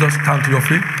to Jesus? Stand to your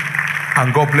feet.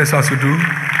 And God bless us you do.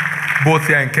 Both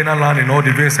here in Canaanland and all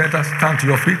the viewing centers, stand to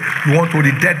your feet. You want to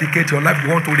rededicate your life.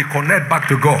 You want to reconnect back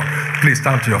to God. Please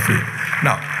stand to your feet.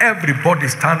 Now, everybody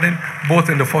standing, both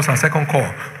in the first and second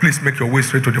call, please make your way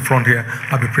straight to the front here.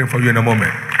 I'll be praying for you in a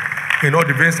moment. In all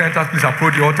the viewing centers, please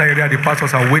approach the altar area. The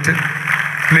pastors are waiting.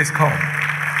 Please come.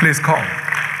 Please come.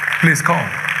 Please come.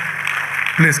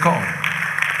 Please come.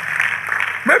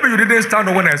 Maybe you didn't stand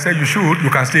up when I said you should. You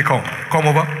can still come. Come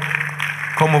over.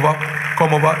 Come over.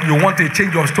 Come over. You want a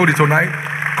change of story tonight?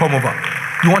 Come over.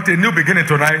 You want a new beginning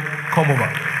tonight? Come over.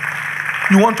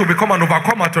 You want to become an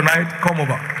overcomer tonight? Come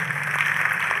over.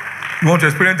 You want to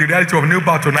experience the reality of new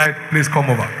birth tonight? Please come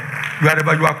over.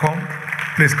 Wherever you are, come.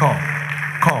 Please come.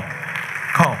 Come.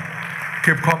 Come.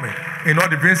 Keep coming. In all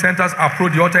the viewing centers,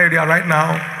 approach the altar area right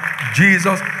now.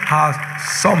 Jesus has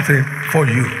something for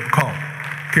you. Come.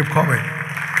 Keep coming.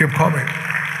 Keep coming.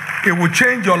 It will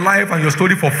change your life and your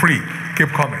story for free. Keep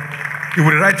coming. It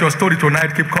will write your story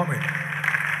tonight. Keep coming.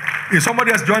 If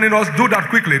somebody is joining us, do that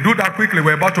quickly. Do that quickly.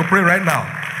 We're about to pray right now.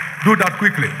 Do that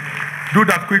quickly. Do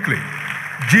that quickly.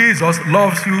 Jesus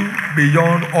loves you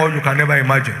beyond all you can ever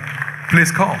imagine.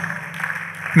 Please come.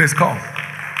 Please come.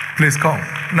 Please come.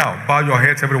 Now, bow your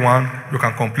heads, everyone. You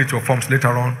can complete your forms later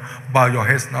on. Bow your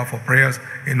heads now for prayers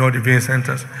in all the viewing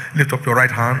centers. Lift up your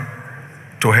right hand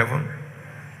to heaven.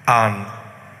 And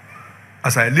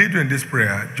as I lead you in this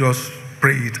prayer, just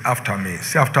pray it after me.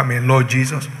 Say after me, Lord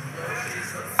Jesus,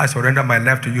 I surrender my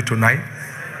life to you tonight.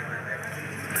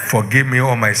 Forgive me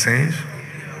all my sins.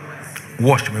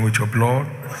 Wash me with your blood.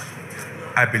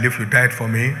 I believe you died for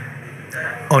me.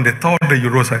 On the third day you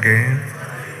rose again,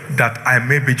 that I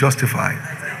may be justified.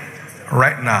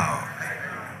 Right now,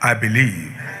 I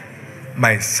believe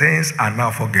my sins are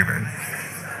now forgiven.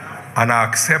 And I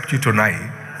accept you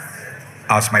tonight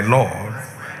as my Lord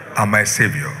and my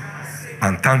Savior.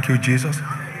 And thank you, Jesus,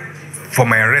 for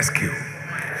my rescue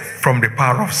from the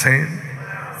power of sin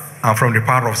and from the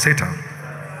power of Satan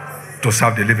to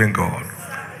serve the living God.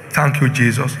 Thank you,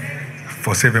 Jesus,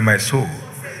 for saving my soul.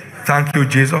 Thank you,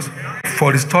 Jesus,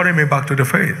 for restoring me back to the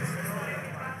faith.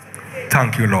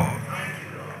 Thank you, Lord.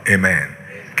 Amen.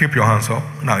 Keep your hands up.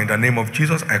 Now, in the name of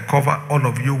Jesus, I cover all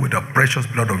of you with the precious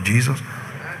blood of Jesus.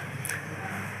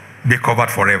 Be covered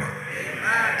forever.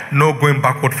 No going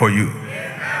backward for you.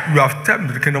 You have stepped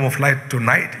into the kingdom of light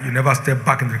tonight. You never step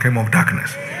back into the kingdom of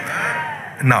darkness.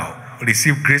 Now,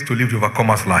 receive grace to live the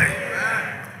overcomer's life.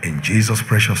 In Jesus'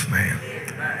 precious name.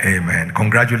 Amen.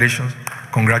 Congratulations.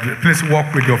 Congratulations. Please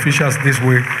walk with the officials this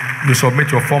way. You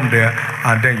submit your form there,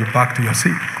 and then you back to your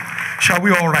seat. Shall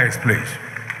we all rise, please?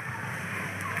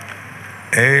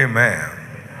 Amen.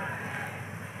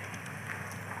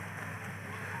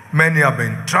 Many have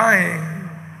been trying.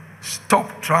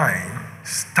 Stop trying.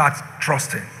 Start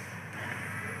trusting.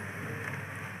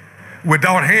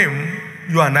 Without him,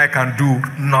 you and I can do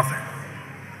nothing.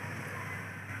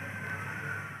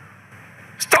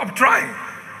 Stop trying.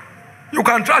 You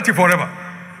can try it forever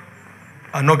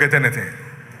and not get anything.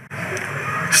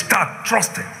 Start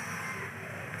trusting.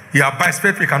 He abides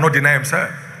faith, he cannot deny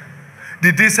himself.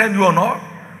 Did he send you or not?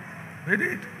 He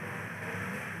did.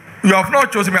 You have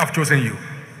not chosen me, I have chosen you.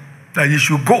 That you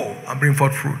should go and bring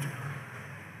forth fruit.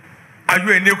 Are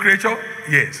you a new creature?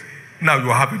 Yes. Now you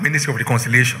have a ministry of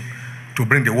reconciliation to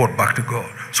bring the word back to God.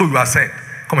 So you are sent.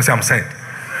 Come and say, I'm sent.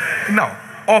 Now,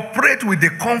 operate with the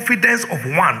confidence of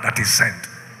one that is sent.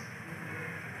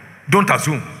 Don't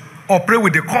assume. Operate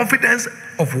with the confidence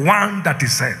of one that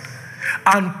is sent.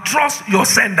 And trust your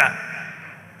sender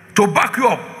to back you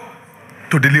up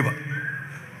to deliver.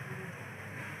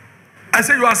 I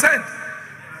say you are sent.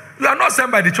 You are not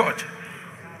sent by the church.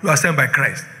 You are sent by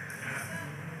Christ.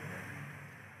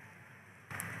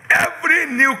 Every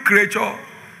new creature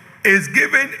is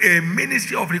given a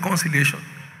ministry of reconciliation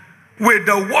with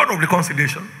the word of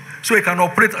reconciliation, so he can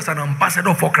operate as an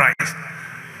ambassador for Christ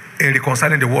in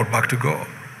reconciling the world back to God.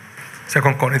 2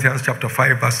 Corinthians chapter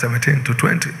 5, verse 17 to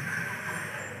 20.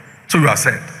 So you are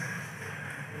sent.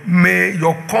 May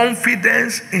your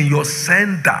confidence in your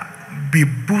sender be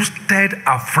boosted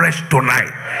afresh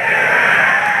tonight.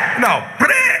 Now,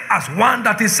 pray as one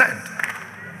that is sent.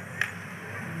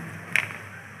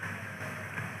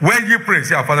 When you pray,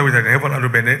 say, our Father which art in heaven,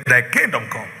 hallowed be thy name, thy kingdom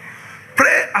come.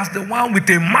 Pray as the one with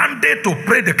a mandate to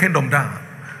pray the kingdom down.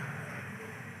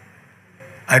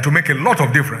 And to make a lot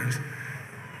of difference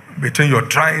between your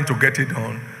trying to get it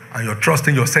done and your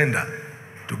trusting your sender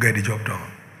to get the job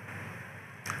done.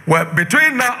 Well,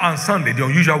 between now and Sunday, the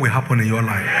unusual will happen in your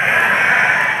life.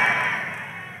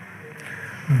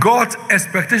 God's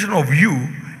expectation of you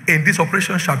in this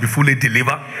operation shall be fully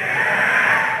delivered.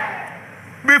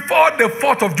 Before the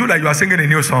 4th of July, you are singing a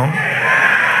new song.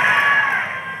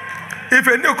 If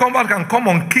a new convert can come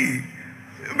on key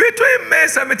between May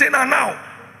 17 and now,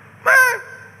 man,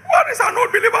 what is an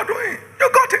old believer doing? You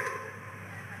got it.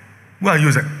 Go and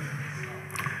use it.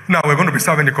 Now we're going to be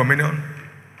serving the communion.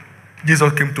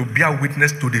 Jesus came to bear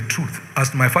witness to the truth.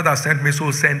 As my Father sent me, so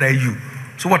send I you.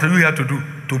 So what are you here to do?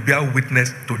 To bear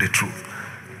witness to the truth.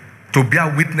 To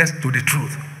bear witness to the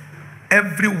truth.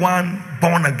 Everyone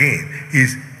born again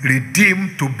is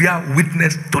redeemed to bear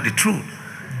witness to the truth.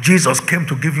 Jesus came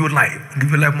to give you life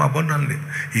more abundantly.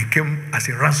 He came as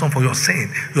a ransom for your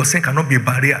sin. Your sin cannot be a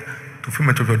barrier to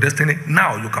fulfillment of your destiny.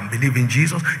 Now you can believe in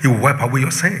Jesus. He will wipe away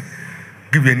your sin.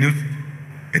 Give you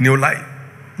a new life.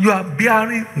 You are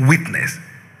bearing witness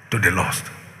to the lost.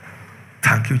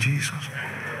 Thank you, Jesus.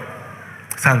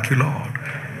 Thank you, Lord.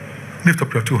 Lift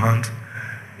up your two hands.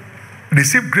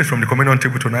 Receive grace from the communion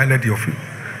table tonight. Let you feel.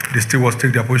 The stewards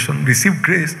take their position. Receive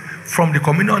grace from the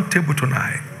communion table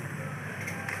tonight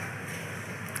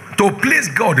to please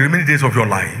God the remaining days of your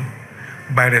life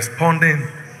by responding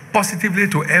positively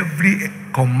to every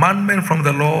commandment from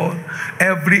the Lord,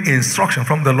 every instruction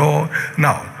from the Lord.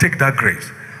 Now, take that grace.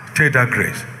 Take that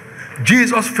grace.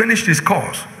 Jesus finished his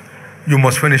course. You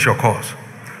must finish your course.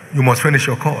 You must finish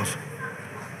your course.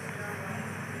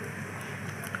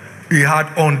 He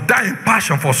had undying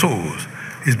passion for souls.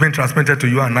 It's been transmitted to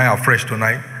you and I afresh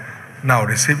tonight. Now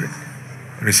receive it.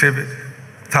 Receive it.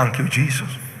 Thank you, Jesus.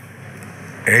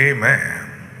 Amen.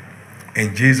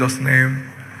 In Jesus' name.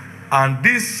 And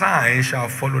this sign shall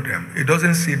follow them. It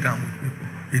doesn't sit down with people.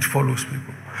 It follows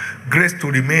people. Grace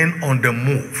to remain on the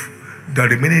move the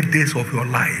remaining days of your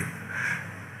life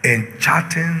in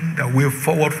charting the way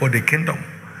forward for the kingdom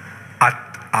at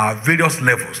our various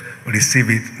levels. Receive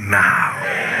it now.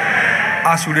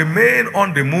 As you remain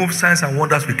on the move, signs and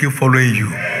wonders will keep following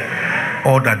you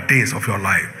all the days of your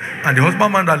life. And the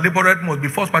husbandman that laboreth must be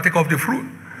first partaker of the fruit.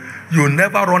 You will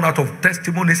never run out of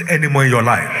testimonies anymore in your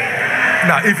life.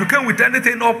 Now, if you came with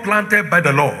anything not planted by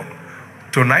the Lord,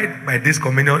 tonight, by this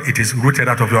communion, it is rooted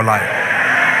out of your life.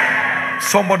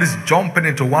 Somebody's jumping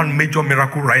into one major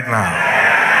miracle right now.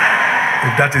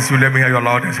 If that is you, let me hear your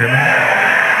loudest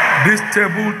amen. This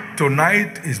table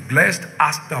tonight is blessed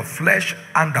as the flesh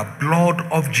and the blood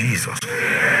of Jesus.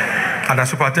 And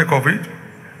as you partake of it,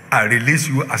 I release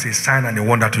you as a sign and a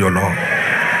wonder to your Lord.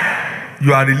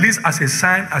 You are released as a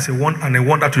sign, as a wonder and a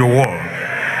wonder to your world.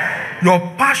 Your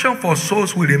passion for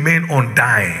souls will remain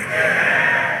undying.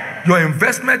 Your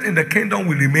investment in the kingdom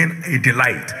will remain a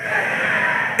delight.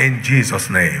 In Jesus'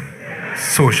 name,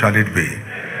 so shall it be.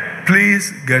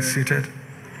 Please get seated.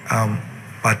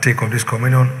 Partake of this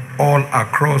communion all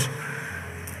across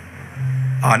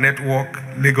our network,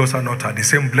 Lagos and Otta. The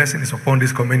same blessing is upon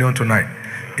this communion tonight.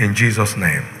 In Jesus'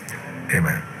 name,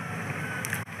 amen.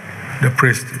 The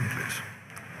praise team, please.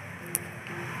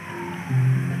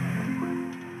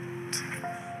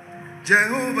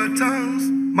 Jehovah turns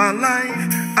my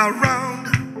life around.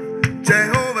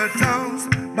 Jehovah turns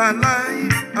my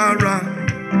life around.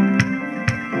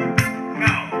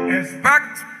 Now,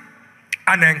 expect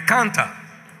an encounter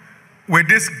with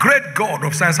this great God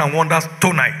of signs and wonders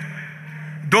tonight.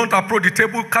 Don't approach the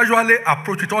table casually.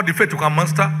 Approach it all the faith you can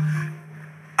muster.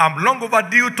 I'm long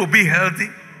overdue to be healthy.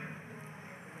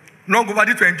 Long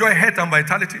overdue to enjoy health and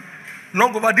vitality.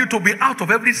 Long overdue to be out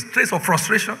of every stress or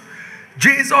frustration.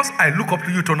 Jesus, I look up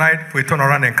to you tonight for a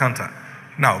turnaround encounter.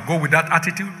 Now, go with that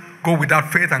attitude. Go with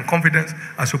that faith and confidence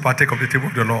as you partake of the table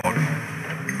of the Lord.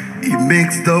 He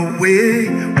makes the way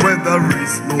where there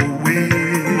is no way.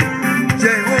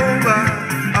 Jehovah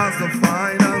has the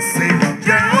final say.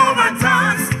 Jehovah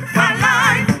turns my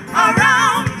life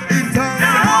around.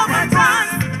 Jehovah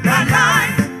turns my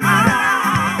life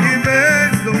around. He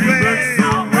makes the way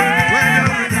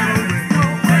where there is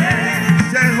no way.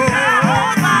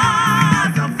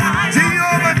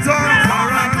 Jehovah turns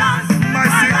around my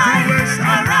situation.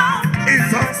 He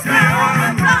turns me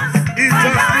around. He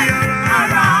turns me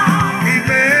around. He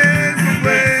makes the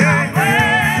way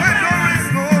where there is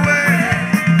no way.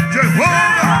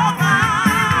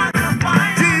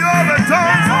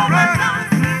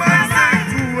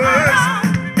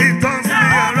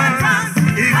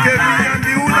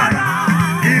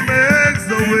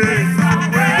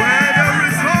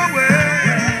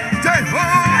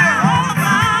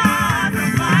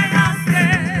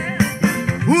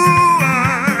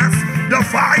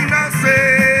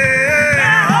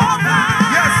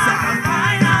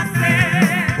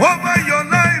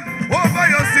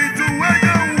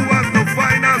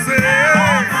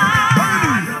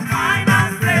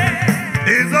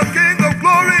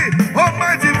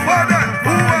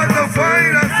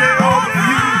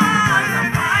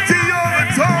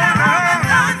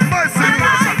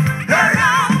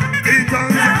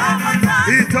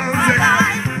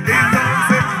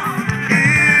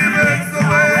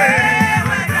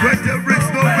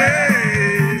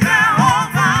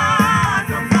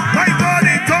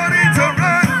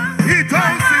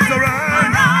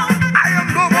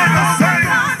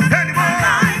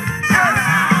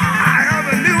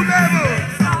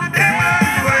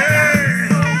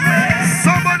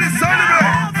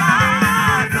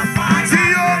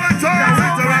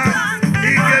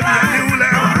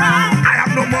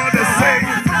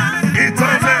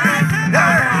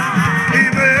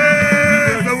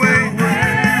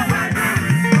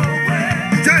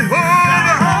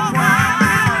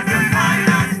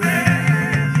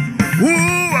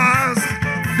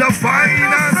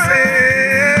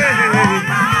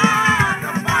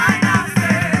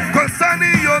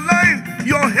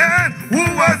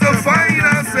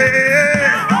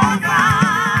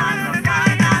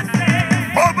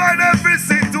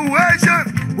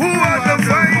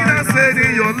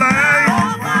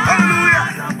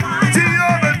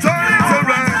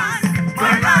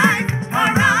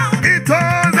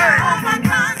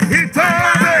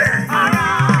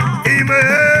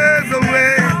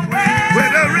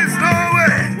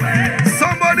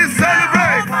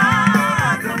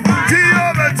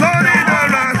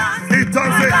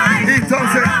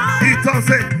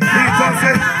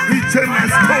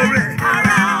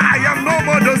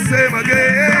 same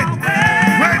again.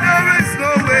 When there is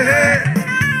no way.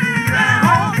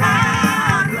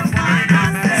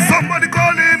 Somebody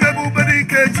call him everybody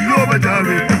Jehovah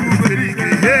Jireh.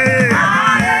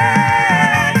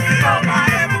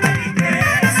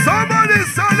 Somebody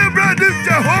celebrate this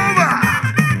Jehovah.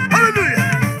 Hallelujah.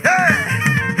 Hey,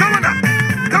 come on now.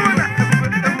 Come on now.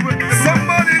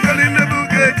 Somebody call him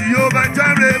everybody Jehovah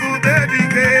Jireh.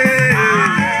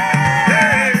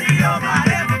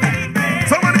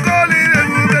 Somebody call him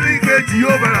everybody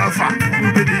Jehovah Rapha.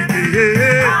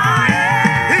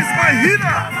 He's my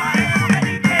healer.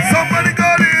 Somebody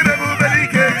call him everybody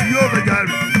Jehovah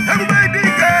Jireh. Everybody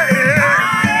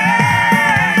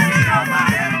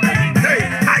hey,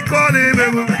 I call him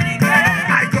everybody.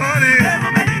 I call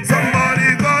him. Somebody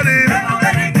call him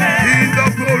King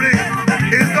of Glory.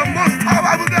 He's the most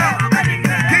powerful God.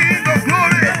 King of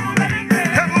Glory.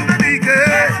 Everybody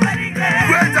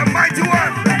great and mighty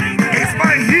one. He's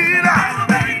my healer.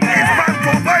 He's my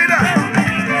provider.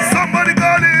 Somebody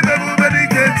call him everybody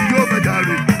Jehovah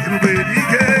Jireh. Everybody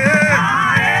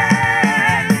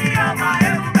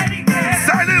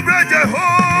celebrate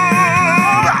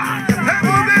Jehovah.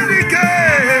 Everybody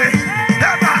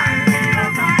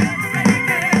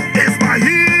it's my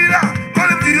healer. Call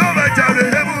him Jehovah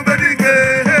Jireh. Everybody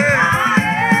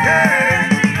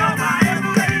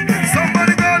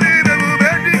somebody call him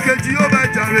everybody Jehovah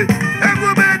Jireh.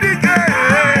 Everybody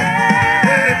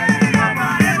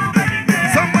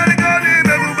somebody call him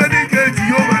everybody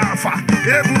Jehovah Rapha.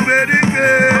 Everybody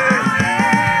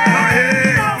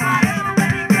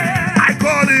I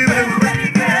call him.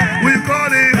 We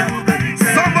call him.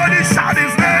 Somebody shout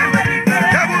his name.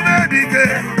 Everybody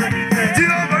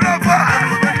Jehovah Rapha.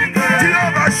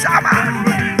 Jehovah Shammah.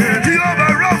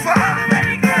 Jehovah Rapha.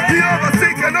 Jehovah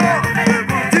Sikeno.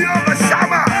 Jehovah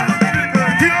Shammah.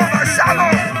 Jehovah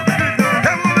Shalom.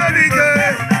 Everybody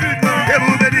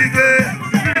everybody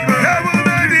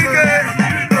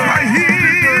my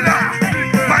healer,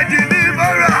 my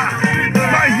deliverer,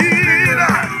 my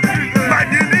healer, my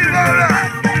deliverer.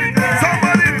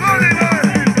 Somebody call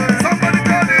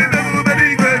him, everybody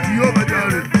Jehovah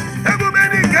Jireh.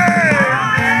 Everybody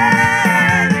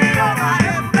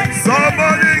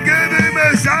somebody give him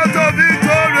a shout of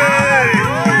victory.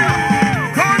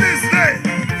 Call his name,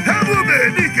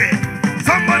 everybody.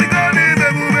 Somebody call him,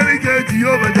 everybody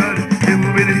Jehovah Jireh.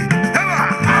 Everybody,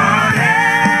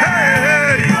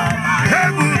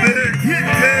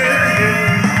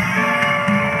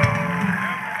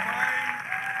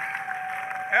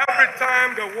 Every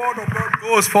time the word of God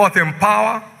goes forth in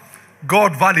power,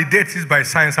 God validates it by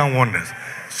signs and wonders.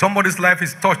 Somebody's life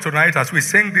is touched tonight as we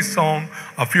sing this song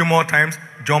a few more times.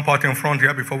 Jump out in front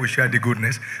here before we share the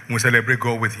goodness and we celebrate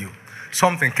God with you.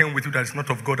 Something came with you that is not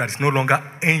of God, that is no longer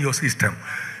in your system.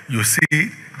 You see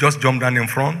it, just jump down in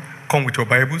front, come with your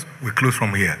Bibles, we close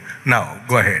from here. Now,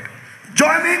 go ahead.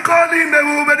 Join me calling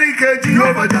everybody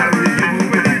Jehovah Jireh.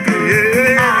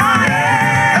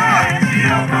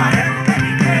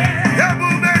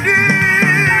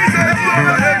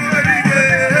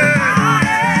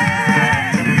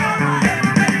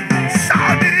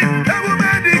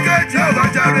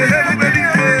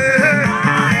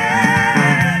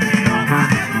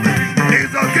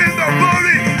 He's the King of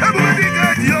Glory. Everybody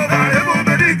get Jehovah.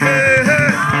 Everybody get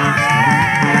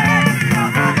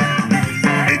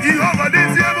Jehovah.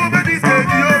 This everybody get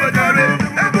Jehovah.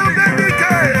 Everybody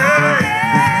get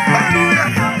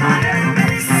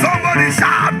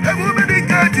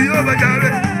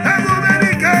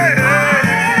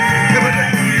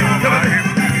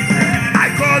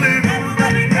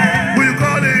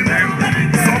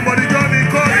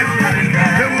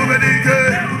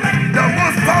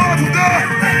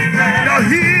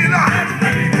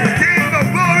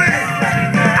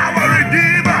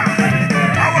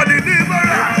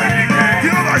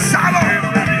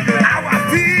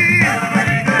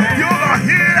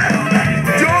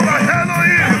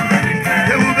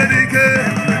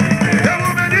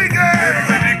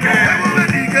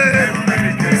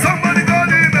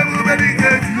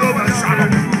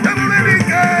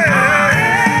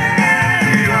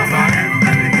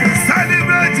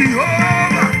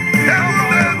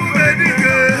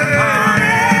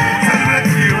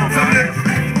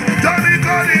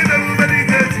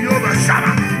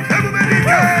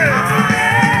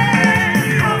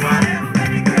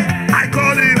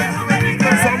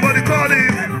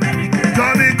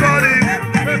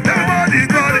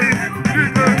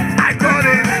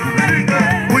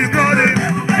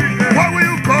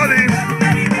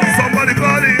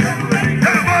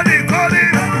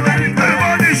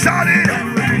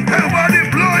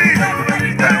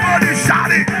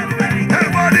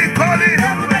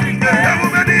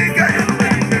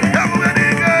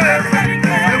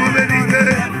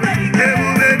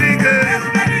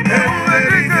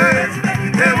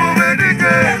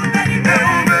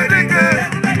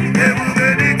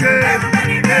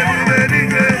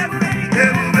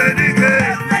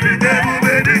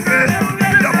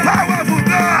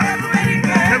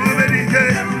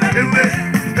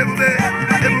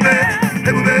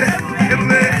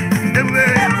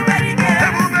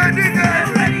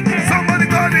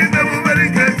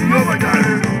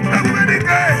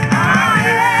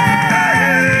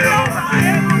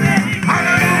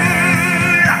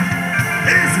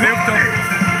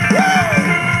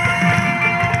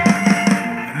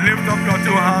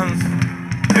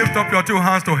up your two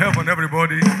hands to heaven,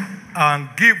 everybody, and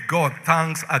give God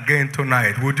thanks again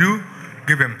tonight. Would you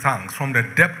give him thanks from the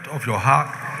depth of your heart?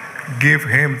 Give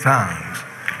him thanks.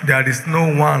 There is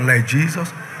no one like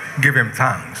Jesus. Give him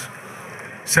thanks.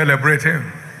 Celebrate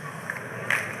him.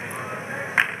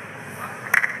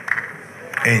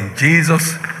 In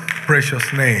Jesus'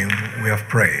 precious name, we have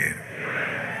prayed.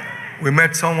 We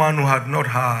met someone who had not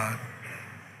had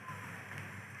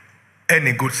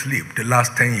any good sleep the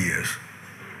last 10 years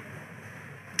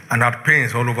and had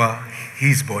pains all over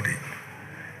his body.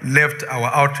 Left our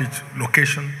outreach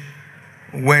location,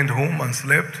 went home and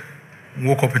slept,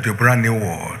 woke up into a brand new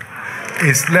world.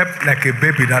 He slept like a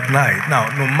baby that night. Now,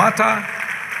 no matter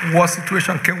what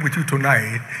situation came with you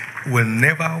tonight, will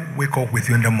never wake up with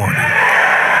you in the morning.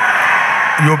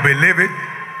 You believe it,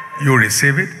 you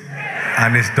receive it,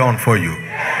 and it's done for you.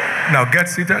 Now get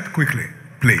seated quickly,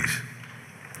 please.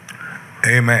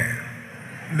 Amen.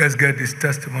 Let's get this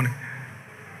testimony.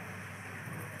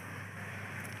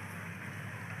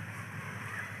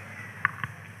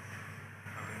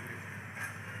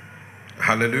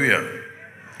 Hallelujah.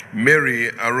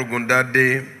 Mary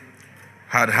Arugundade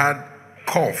had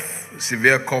cough,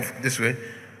 severe cough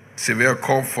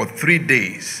for 3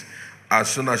 days. As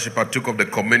soon as she partook of the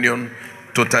communion,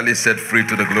 totally set free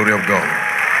to the glory of God.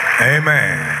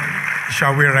 Amen.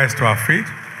 Shall we rise to our feet?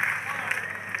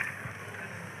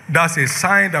 That's a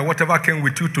sign that whatever came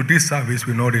with you to this service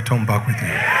will not return back with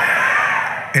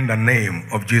you. In the name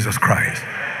of Jesus Christ,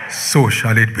 so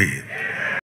shall it be.